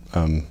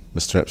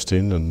Mr.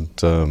 Epstein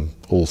and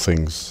all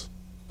things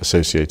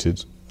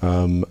associated.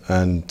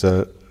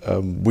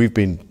 We've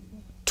been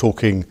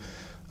talking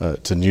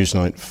to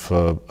Newsnight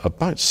for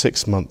about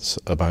 6 months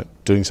about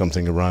doing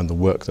something around the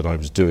work that I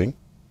was doing.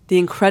 The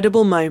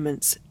incredible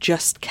moments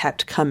just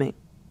kept coming.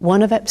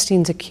 One of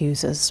Epstein's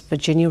accusers,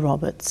 Virginia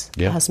Roberts,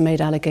 has made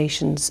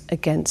allegations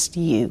against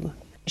you.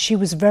 She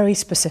was very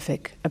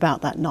specific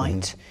about that night.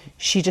 Mm-hmm.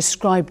 She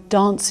described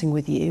dancing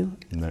with you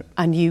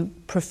and you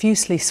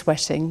profusely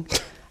sweating,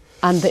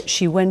 and that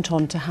she went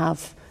on to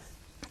have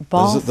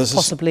bath,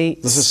 possibly.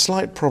 There's a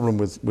slight problem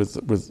with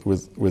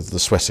the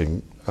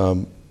sweating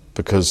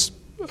because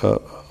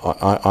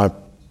I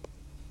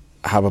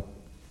have a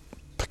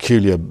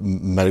peculiar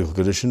medical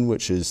condition,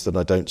 which is that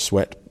I don't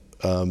sweat,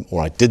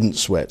 or I didn't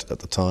sweat at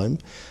the time,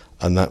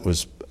 and that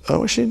was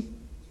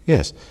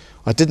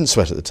I didn't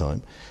sweat at the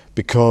time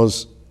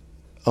because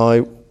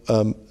I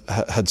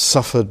had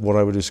suffered what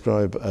I would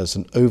describe as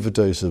an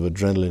overdose of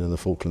adrenaline in the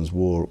Falklands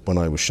War when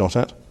I was shot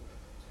at.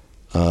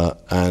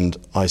 And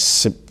I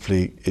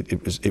simply,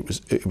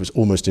 it was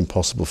almost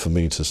impossible for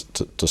me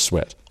to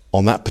sweat.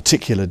 On that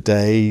particular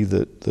day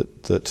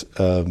that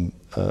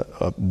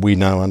we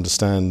now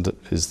understand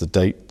is the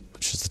date,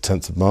 which is the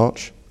 10th of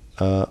March,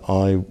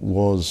 I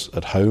was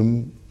at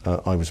home.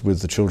 I was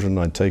with the children.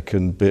 I'd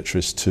taken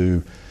Beatrice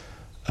to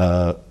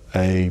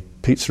a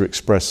Pizza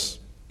Express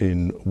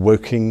in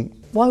Woking.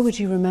 Why would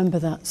you remember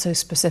that so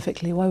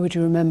specifically? Why would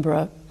you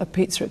remember a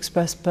Pizza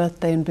Express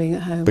birthday and being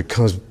at home?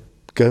 Because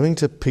going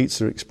to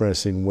Pizza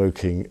Express in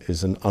Woking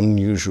is an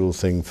unusual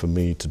thing for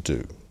me to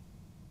do.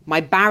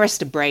 My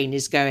barrister brain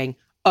is going,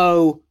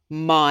 oh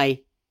my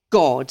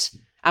God.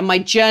 And my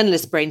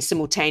journalist brain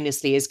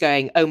simultaneously is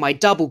going, oh my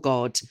double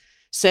God.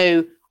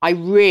 So I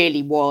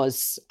really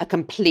was a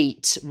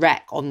complete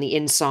wreck on the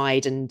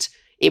inside, and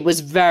it was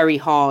very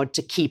hard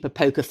to keep a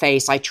poker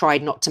face. I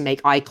tried not to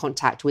make eye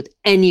contact with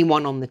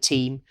anyone on the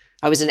team.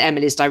 I was in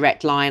Emily's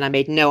direct line. I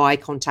made no eye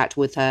contact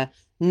with her,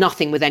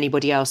 nothing with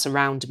anybody else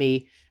around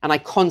me. And I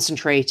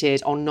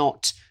concentrated on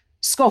not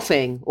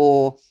scoffing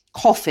or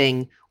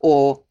coughing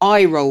or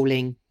eye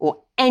rolling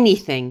or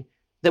anything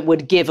that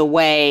would give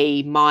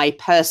away my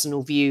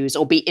personal views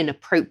or be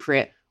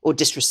inappropriate or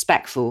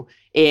disrespectful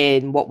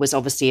in what was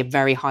obviously a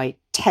very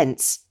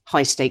tense,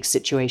 high-stakes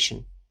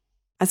situation.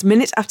 As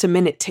minute after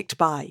minute ticked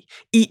by,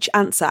 each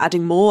answer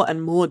adding more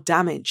and more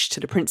damage to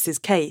the prince's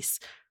case,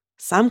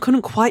 Sam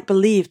couldn't quite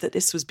believe that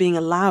this was being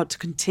allowed to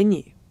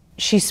continue.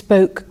 She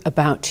spoke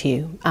about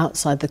you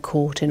outside the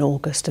court in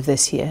August of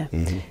this year.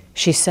 Mm-hmm.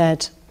 She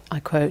said, I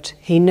quote,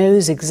 "He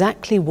knows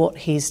exactly what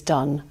he's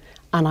done,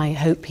 and I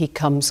hope he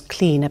comes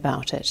clean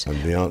about it."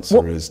 And the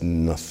answer is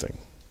nothing.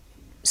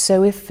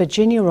 So if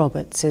Virginia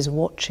Roberts is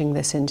watching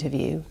this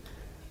interview,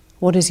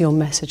 what is your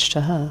message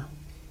to her?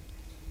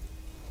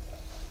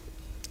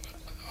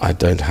 I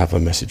don't have a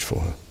message for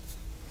her,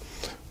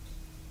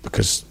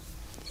 because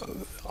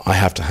I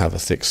have to have a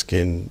thick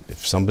skin.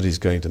 If somebody's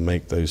going to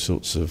make those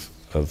sorts of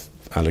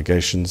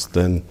allegations,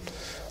 then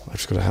I've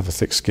just got to have a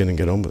thick skin and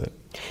get on with it.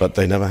 But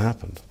they never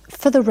happened.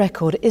 For the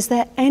record, is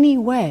there any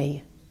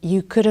way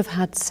you could have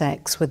had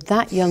sex with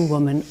that young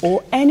woman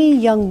or any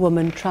young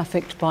woman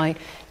trafficked by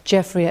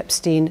Jeffrey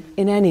Epstein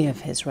in any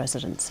of his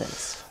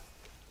residences?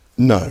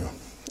 No.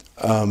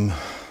 And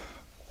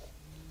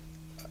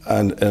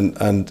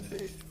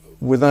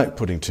without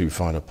putting too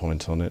fine a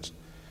point on it,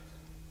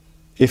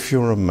 if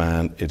you're a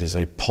man, it is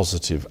a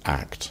positive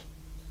act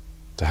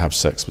to have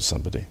sex with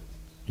somebody.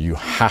 You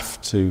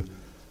have to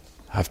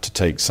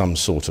take some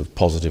sort of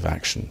positive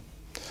action.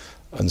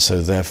 And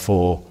so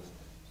therefore,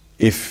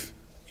 if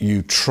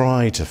you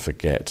try to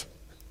forget,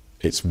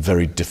 it's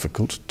very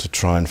difficult to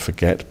try and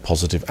forget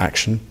positive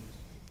action.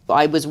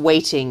 I was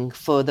waiting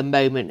for the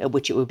moment at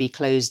which it would be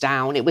closed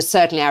down. It was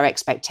certainly our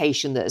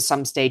expectation that at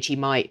some stage he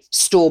might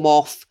storm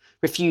off,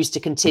 refuse to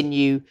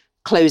continue,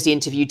 close the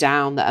interview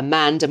down, that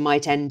Amanda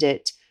might end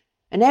it.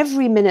 And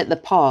every minute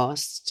that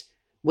passed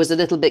was a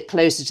little bit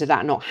closer to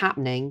that not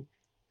happening.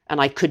 And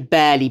I could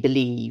barely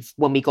believe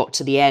when we got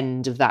to the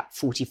end of that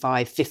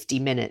 45, 50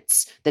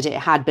 minutes that it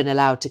had been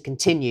allowed to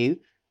continue.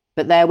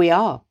 But there we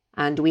are.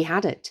 And we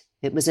had it.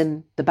 It was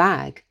in the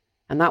bag.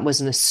 And that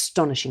was an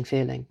astonishing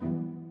feeling.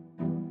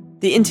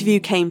 The interview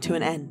came to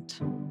an end.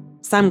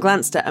 Sam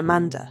glanced at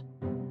Amanda.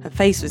 Her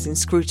face was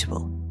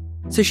inscrutable.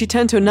 So she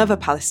turned to another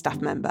palace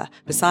staff member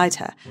beside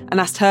her and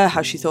asked her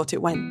how she thought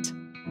it went.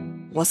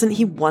 "Wasn't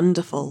he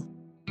wonderful?"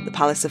 the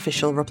palace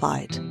official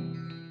replied.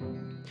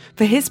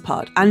 For his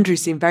part, Andrew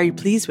seemed very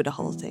pleased with the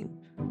whole thing.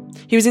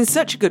 He was in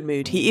such a good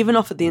mood, he even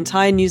offered the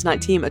entire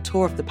Newsnight team a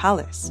tour of the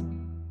palace.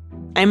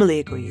 Emily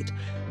agreed,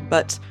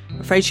 but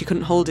afraid she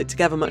couldn't hold it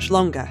together much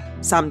longer,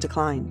 Sam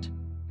declined.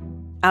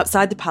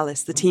 Outside the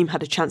palace, the team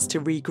had a chance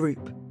to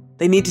regroup.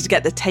 They needed to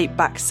get the tape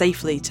back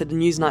safely to the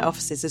Newsnight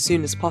offices as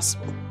soon as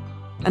possible.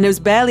 And there was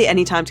barely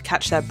any time to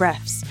catch their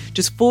breaths,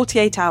 just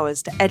 48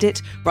 hours to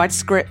edit, write a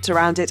script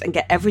around it and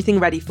get everything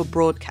ready for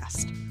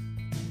broadcast.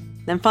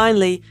 Then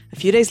finally, a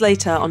few days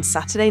later, on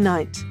Saturday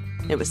night,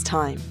 it was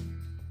time.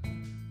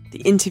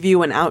 The interview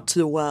went out to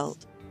the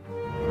world.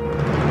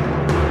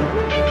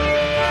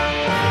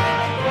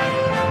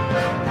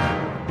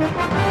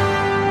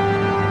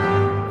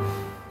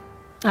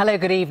 Hello,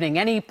 good evening.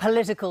 Any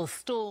political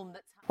storm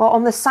that's... Well,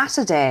 on the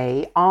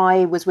Saturday,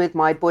 I was with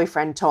my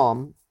boyfriend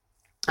Tom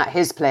at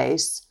his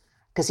place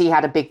because he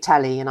had a big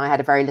telly and I had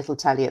a very little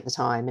telly at the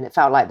time, and it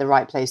felt like the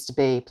right place to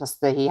be. Plus,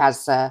 he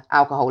has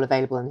alcohol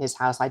available in his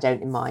house. I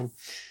don't in mine.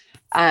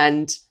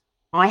 And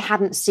I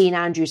hadn't seen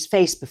Andrew's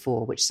face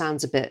before, which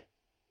sounds a bit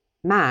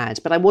mad,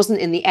 but I wasn't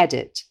in the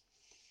edit.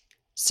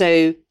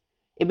 So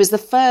it was the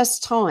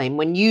first time,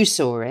 when you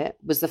saw it,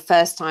 was the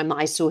first time that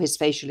I saw his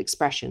facial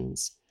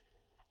expressions.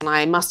 And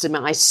I must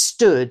admit, I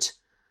stood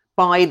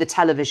by the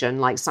television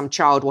like some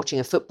child watching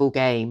a football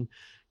game,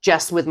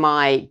 just with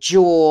my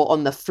jaw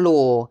on the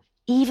floor,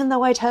 even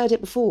though I'd heard it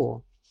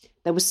before.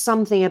 There was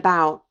something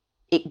about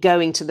it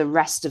going to the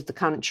rest of the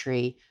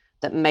country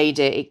that made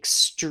it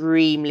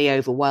extremely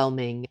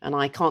overwhelming. And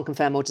I can't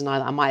confirm or deny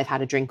that I might have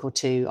had a drink or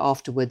two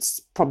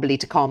afterwards, probably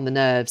to calm the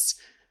nerves.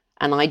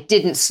 And I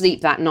didn't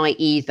sleep that night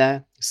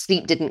either.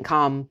 Sleep didn't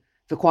come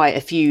for quite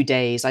a few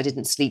days. I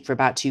didn't sleep for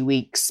about 2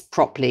 weeks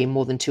properly,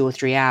 more than 2 or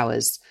 3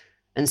 hours.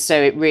 And so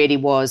it really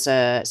was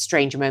a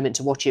strange moment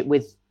to watch it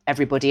with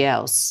everybody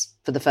else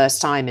for the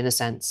first time, in a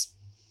sense.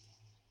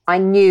 I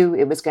knew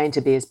it was going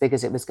to be as big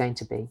as it was going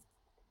to be.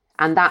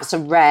 And that's a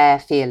rare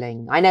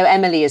feeling. I know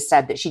Emily has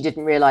said that she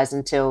didn't realise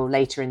until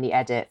later in the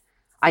edit.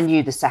 I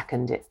knew the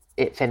second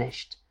it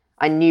finished.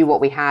 I knew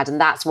what we had. And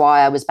that's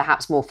why I was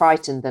perhaps more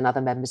frightened than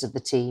other members of the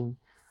team.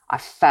 I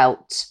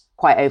felt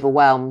quite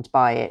overwhelmed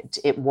by it.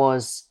 It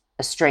was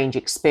a strange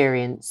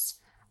experience.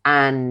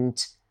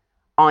 And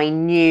I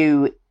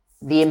knew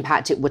the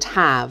impact it would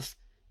have.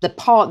 The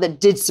part that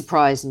did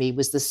surprise me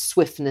was the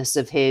swiftness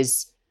of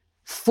his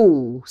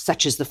fall,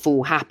 such as the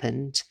fall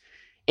happened,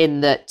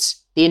 in that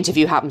the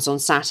interview happens on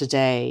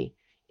Saturday,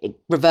 it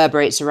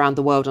reverberates around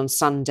the world on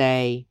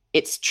Sunday,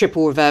 it's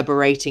triple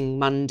reverberating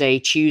Monday,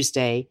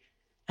 Tuesday,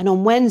 And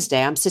on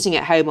Wednesday, I'm sitting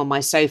at home on my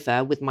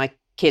sofa with my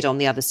kid on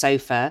the other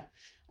sofa,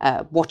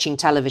 watching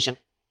television.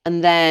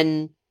 And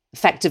then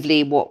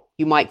effectively what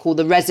you might call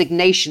the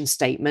resignation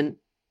statement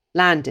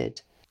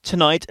landed.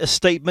 Tonight, a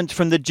statement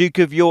from the Duke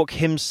of York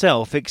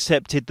himself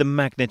accepted the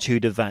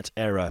magnitude of that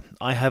error.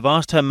 I have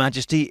asked Her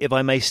Majesty if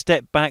I may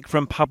step back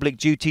from public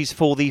duties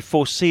for the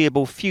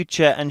foreseeable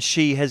future, and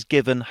she has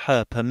given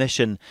her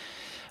permission.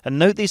 And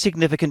note the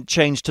significant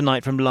change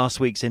tonight from last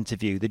week's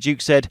interview. The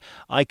Duke said,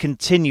 I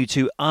continue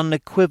to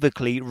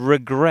unequivocally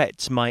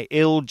regret my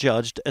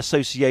ill-judged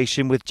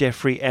association with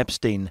Jeffrey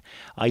Epstein.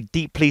 I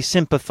deeply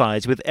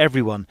sympathise with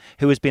everyone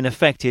who has been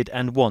affected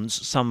and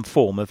wants some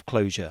form of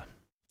closure.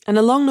 And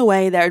along the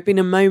way, there had been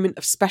a moment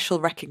of special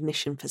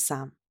recognition for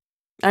Sam.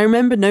 I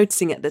remember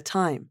noticing at the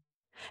time.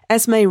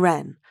 Esme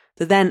Wren,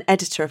 the then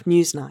editor of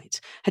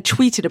Newsnight, had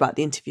tweeted about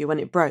the interview when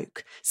it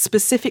broke,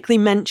 specifically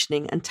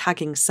mentioning and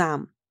tagging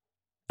Sam.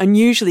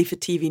 Unusually for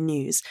TV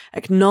news,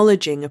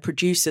 acknowledging a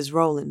producer's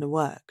role in the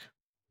work.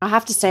 I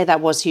have to say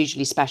that was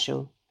hugely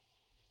special.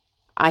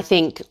 I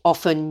think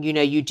often,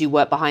 you do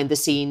work behind the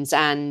scenes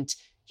and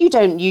you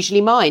don't usually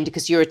mind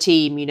because you're a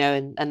team,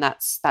 and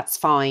that's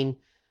fine.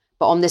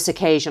 But on this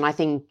occasion, I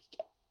think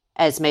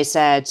Esme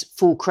said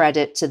full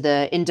credit to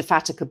the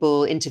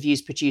indefatigable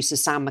interviews producer,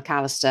 Sam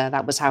McAllister.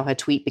 That was how her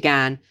tweet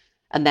began.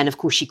 And then, of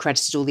course, she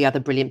credited all the other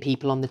brilliant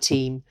people on the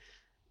team.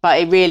 But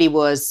it really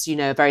was,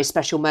 a very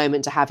special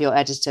moment to have your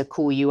editor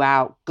call you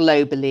out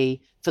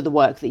globally for the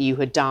work that you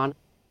had done.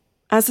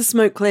 As the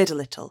smoke cleared a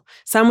little,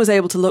 Sam was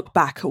able to look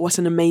back at what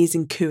an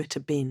amazing coup it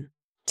had been,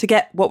 to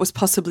get what was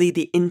possibly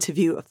the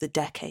interview of the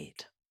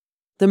decade.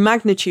 The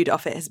magnitude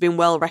of it has been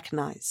well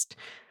recognised.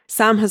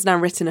 Sam has now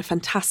written a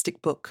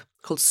fantastic book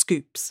called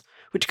Scoops,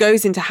 which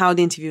goes into how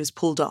the interview was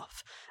pulled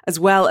off, as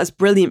well as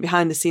brilliant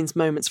behind-the-scenes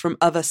moments from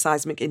other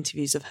seismic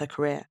interviews of her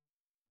career.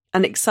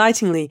 And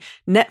excitingly,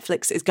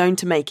 Netflix is going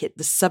to make it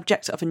the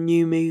subject of a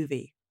new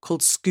movie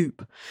called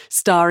Scoop,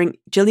 starring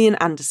Gillian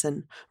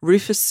Anderson,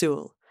 Rufus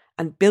Sewell,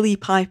 and Billie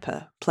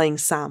Piper playing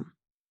Sam.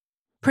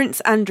 Prince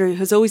Andrew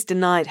has always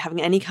denied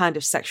having any kind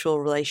of sexual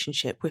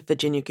relationship with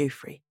Virginia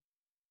Giuffre.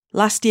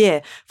 Last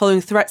year,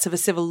 following threats of a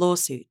civil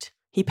lawsuit,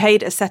 he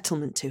paid a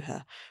settlement to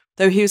her,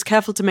 though he was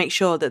careful to make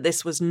sure that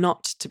this was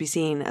not to be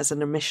seen as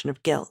an admission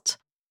of guilt.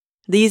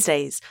 These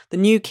days, the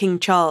new King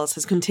Charles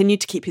has continued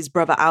to keep his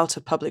brother out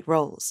of public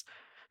roles,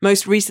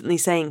 most recently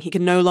saying he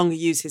can no longer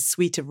use his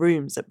suite of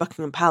rooms at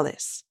Buckingham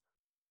Palace.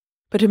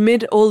 But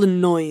amid all the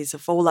noise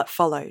of all that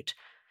followed,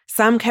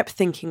 Sam kept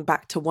thinking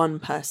back to one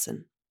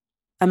person,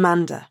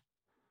 Amanda.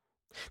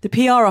 The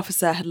PR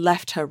officer had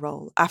left her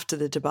role after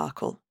the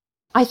debacle.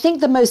 I think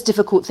the most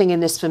difficult thing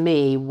in this for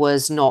me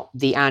was not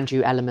the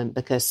Andrew element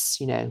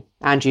because,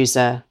 Andrew's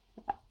a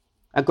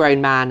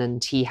grown man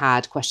and he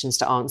had questions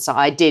to answer.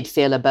 I did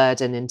feel a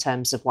burden in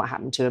terms of what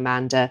happened to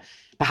Amanda.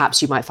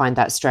 Perhaps you might find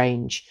that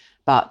strange,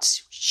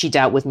 but she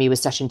dealt with me with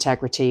such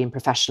integrity and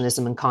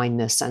professionalism and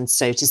kindness. And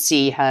so to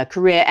see her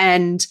career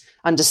end,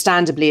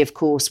 understandably, of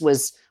course,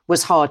 was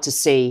hard to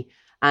see.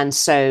 And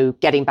so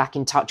getting back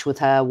in touch with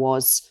her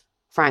was,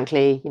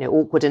 frankly,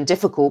 awkward and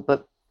difficult,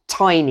 but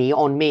tiny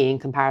on me in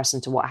comparison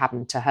to what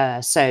happened to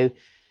her. So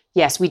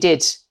yes, we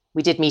did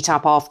meet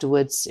up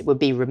afterwards. It would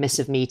be remiss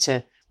of me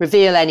to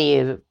reveal any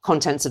of the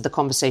contents of the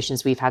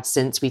conversations we've had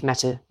since. We've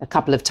met a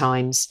couple of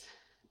times.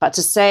 But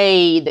to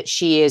say that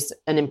she is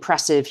an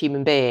impressive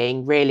human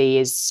being really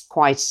is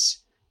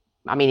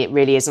it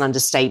really is an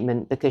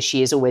understatement because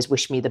she has always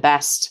wished me the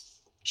best.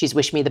 She's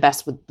wished me the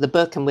best with the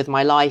book and with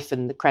my life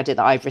and the credit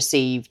that I've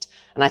received.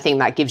 And I think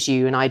that gives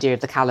you an idea of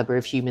the calibre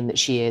of human that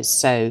she is.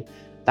 So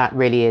that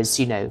really is,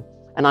 an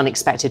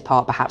unexpected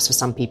part perhaps for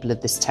some people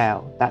of this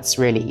tale. That's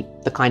really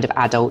the kind of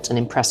adult and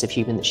impressive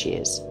human that she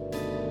is.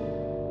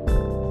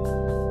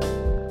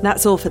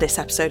 That's all for this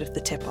episode of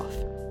The Tip-Off.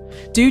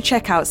 Do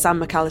check out Sam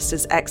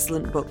McAllister's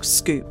excellent book,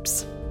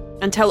 Scoops,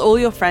 and tell all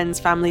your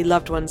friends, family,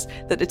 loved ones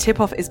that The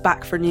Tip-Off is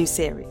back for a new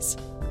series.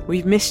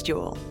 We've missed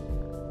you all.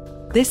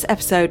 This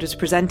episode was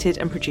presented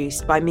and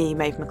produced by me,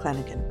 Maeve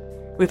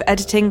McClenaghan, with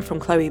editing from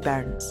Chloe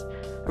Behrens,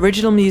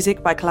 original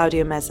music by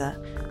Claudia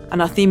Meza,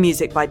 and our theme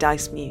music by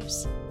Dice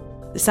Muse.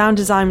 The sound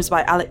design was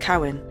by Alec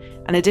Cowan,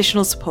 and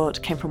additional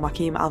support came from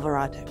Joaquim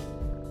Alvarado.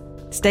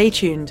 Stay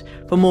tuned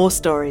for more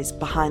stories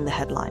behind the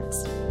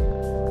headlines.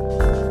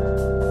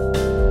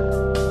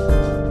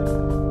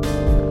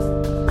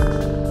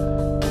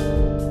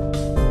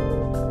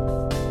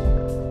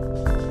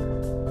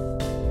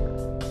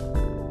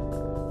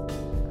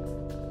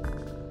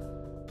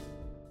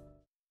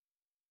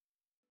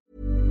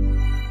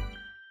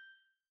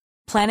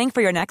 Planning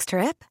for your next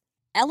trip?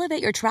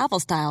 Elevate your travel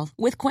style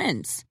with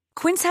Quince.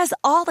 Quince has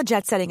all the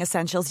jet-setting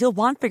essentials you'll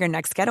want for your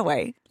next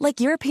getaway,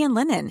 like European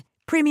linen,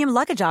 premium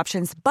luggage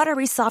options,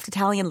 buttery soft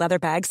Italian leather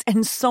bags,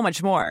 and so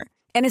much more.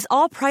 And is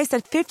all priced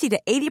at 50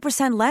 to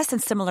 80% less than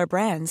similar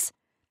brands.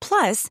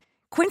 Plus,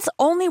 Quince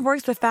only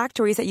works with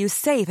factories that use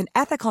safe and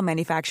ethical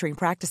manufacturing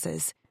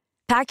practices.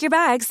 Pack your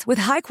bags with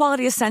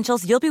high-quality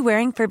essentials you'll be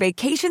wearing for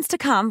vacations to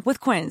come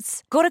with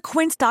Quince. Go to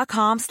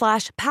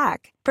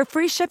quince.com/pack for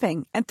free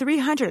shipping and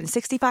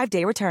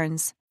 365-day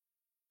returns.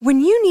 When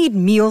you need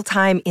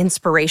mealtime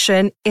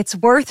inspiration, it's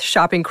worth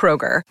shopping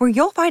Kroger, where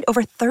you'll find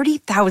over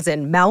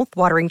 30,000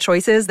 mouth-watering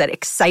choices that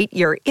excite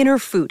your inner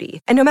foodie.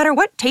 And no matter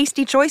what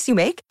tasty choice you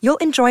make, you'll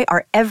enjoy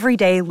our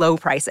everyday low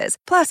prices,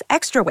 plus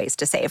extra ways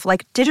to save,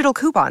 like digital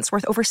coupons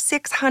worth over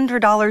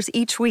 $600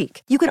 each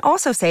week. You can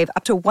also save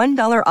up to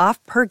 $1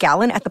 off per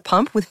gallon at the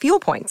pump with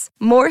fuel points.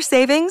 More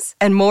savings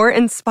and more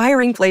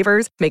inspiring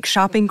flavors make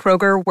shopping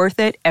Kroger worth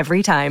it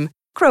every time.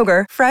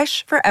 Kroger,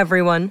 fresh for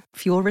everyone.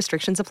 Fuel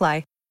restrictions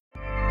apply.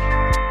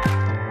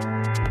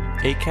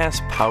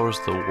 Acast powers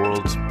the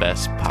world's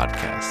best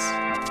podcasts.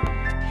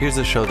 Here's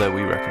a show that we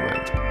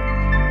recommend.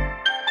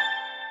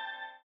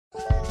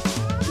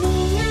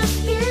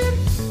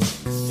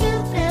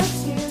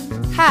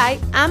 Hi,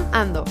 I'm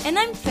Ando. And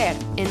I'm Fer.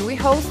 And we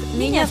host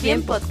Niñas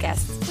Bien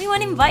podcast. We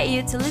want to invite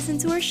you to listen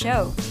to our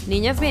show.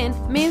 Niñas Bien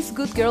means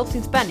good girls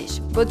in Spanish,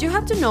 but you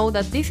have to know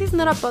that this is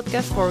not a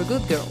podcast for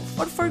good girls.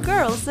 Or for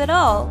girls at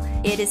all.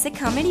 It is a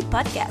comedy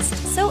podcast,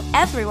 so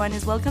everyone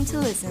is welcome to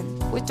listen.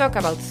 We talk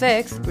about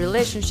sex,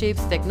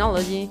 relationships,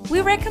 technology.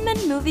 We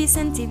recommend movies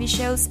and TV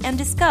shows and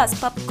discuss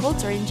pop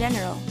culture in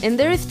general. And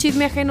there is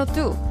Chisme Ajeno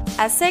too.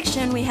 A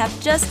section we have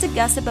just to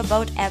gossip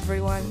about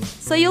everyone.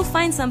 So you'll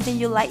find something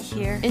you like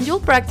here. And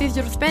you'll practice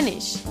your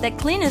Spanish. The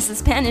cleanest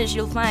Spanish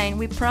you'll find,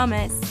 we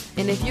promise.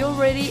 And if you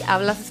already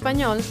hablas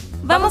español,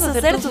 vamos a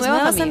ser tus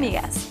nuevas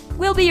amigas.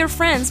 We'll be your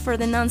friends for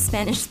the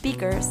non-Spanish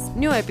speakers.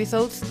 New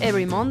episodes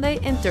every Monday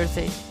and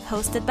Thursday.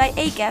 Hosted by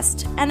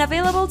Acast and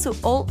available to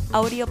all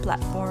audio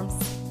platforms.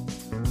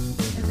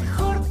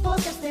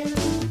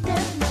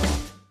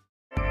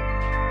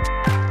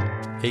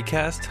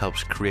 Acast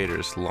helps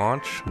creators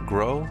launch,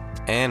 grow,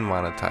 and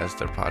monetize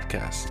their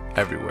podcasts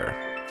everywhere.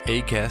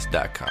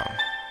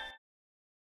 Acast.com.